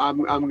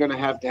 I'm going to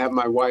have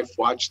my wife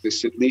watch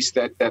this, at least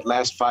that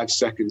last 5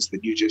 seconds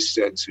that you just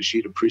said, so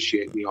she'd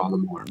appreciate me all the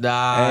more.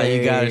 Hey.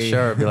 You got to show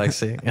her. Be like,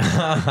 see.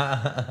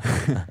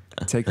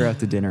 Take her out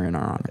to dinner in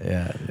our honor.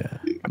 Yeah.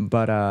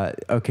 But,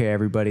 okay,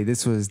 everybody,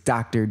 this was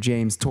Dr.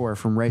 James Torr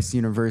from Rice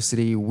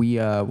University. We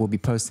will be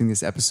posting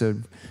this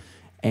episode,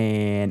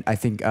 and I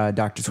think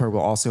Dr. Torr will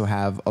also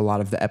have a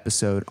lot of the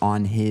episode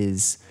on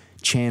his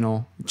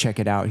channel. Check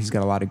it out. He's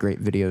got a lot of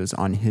great videos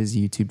on his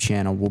YouTube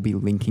channel. We'll be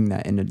linking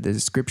that in the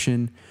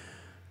description.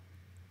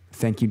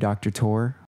 Thank you, Dr. Torr.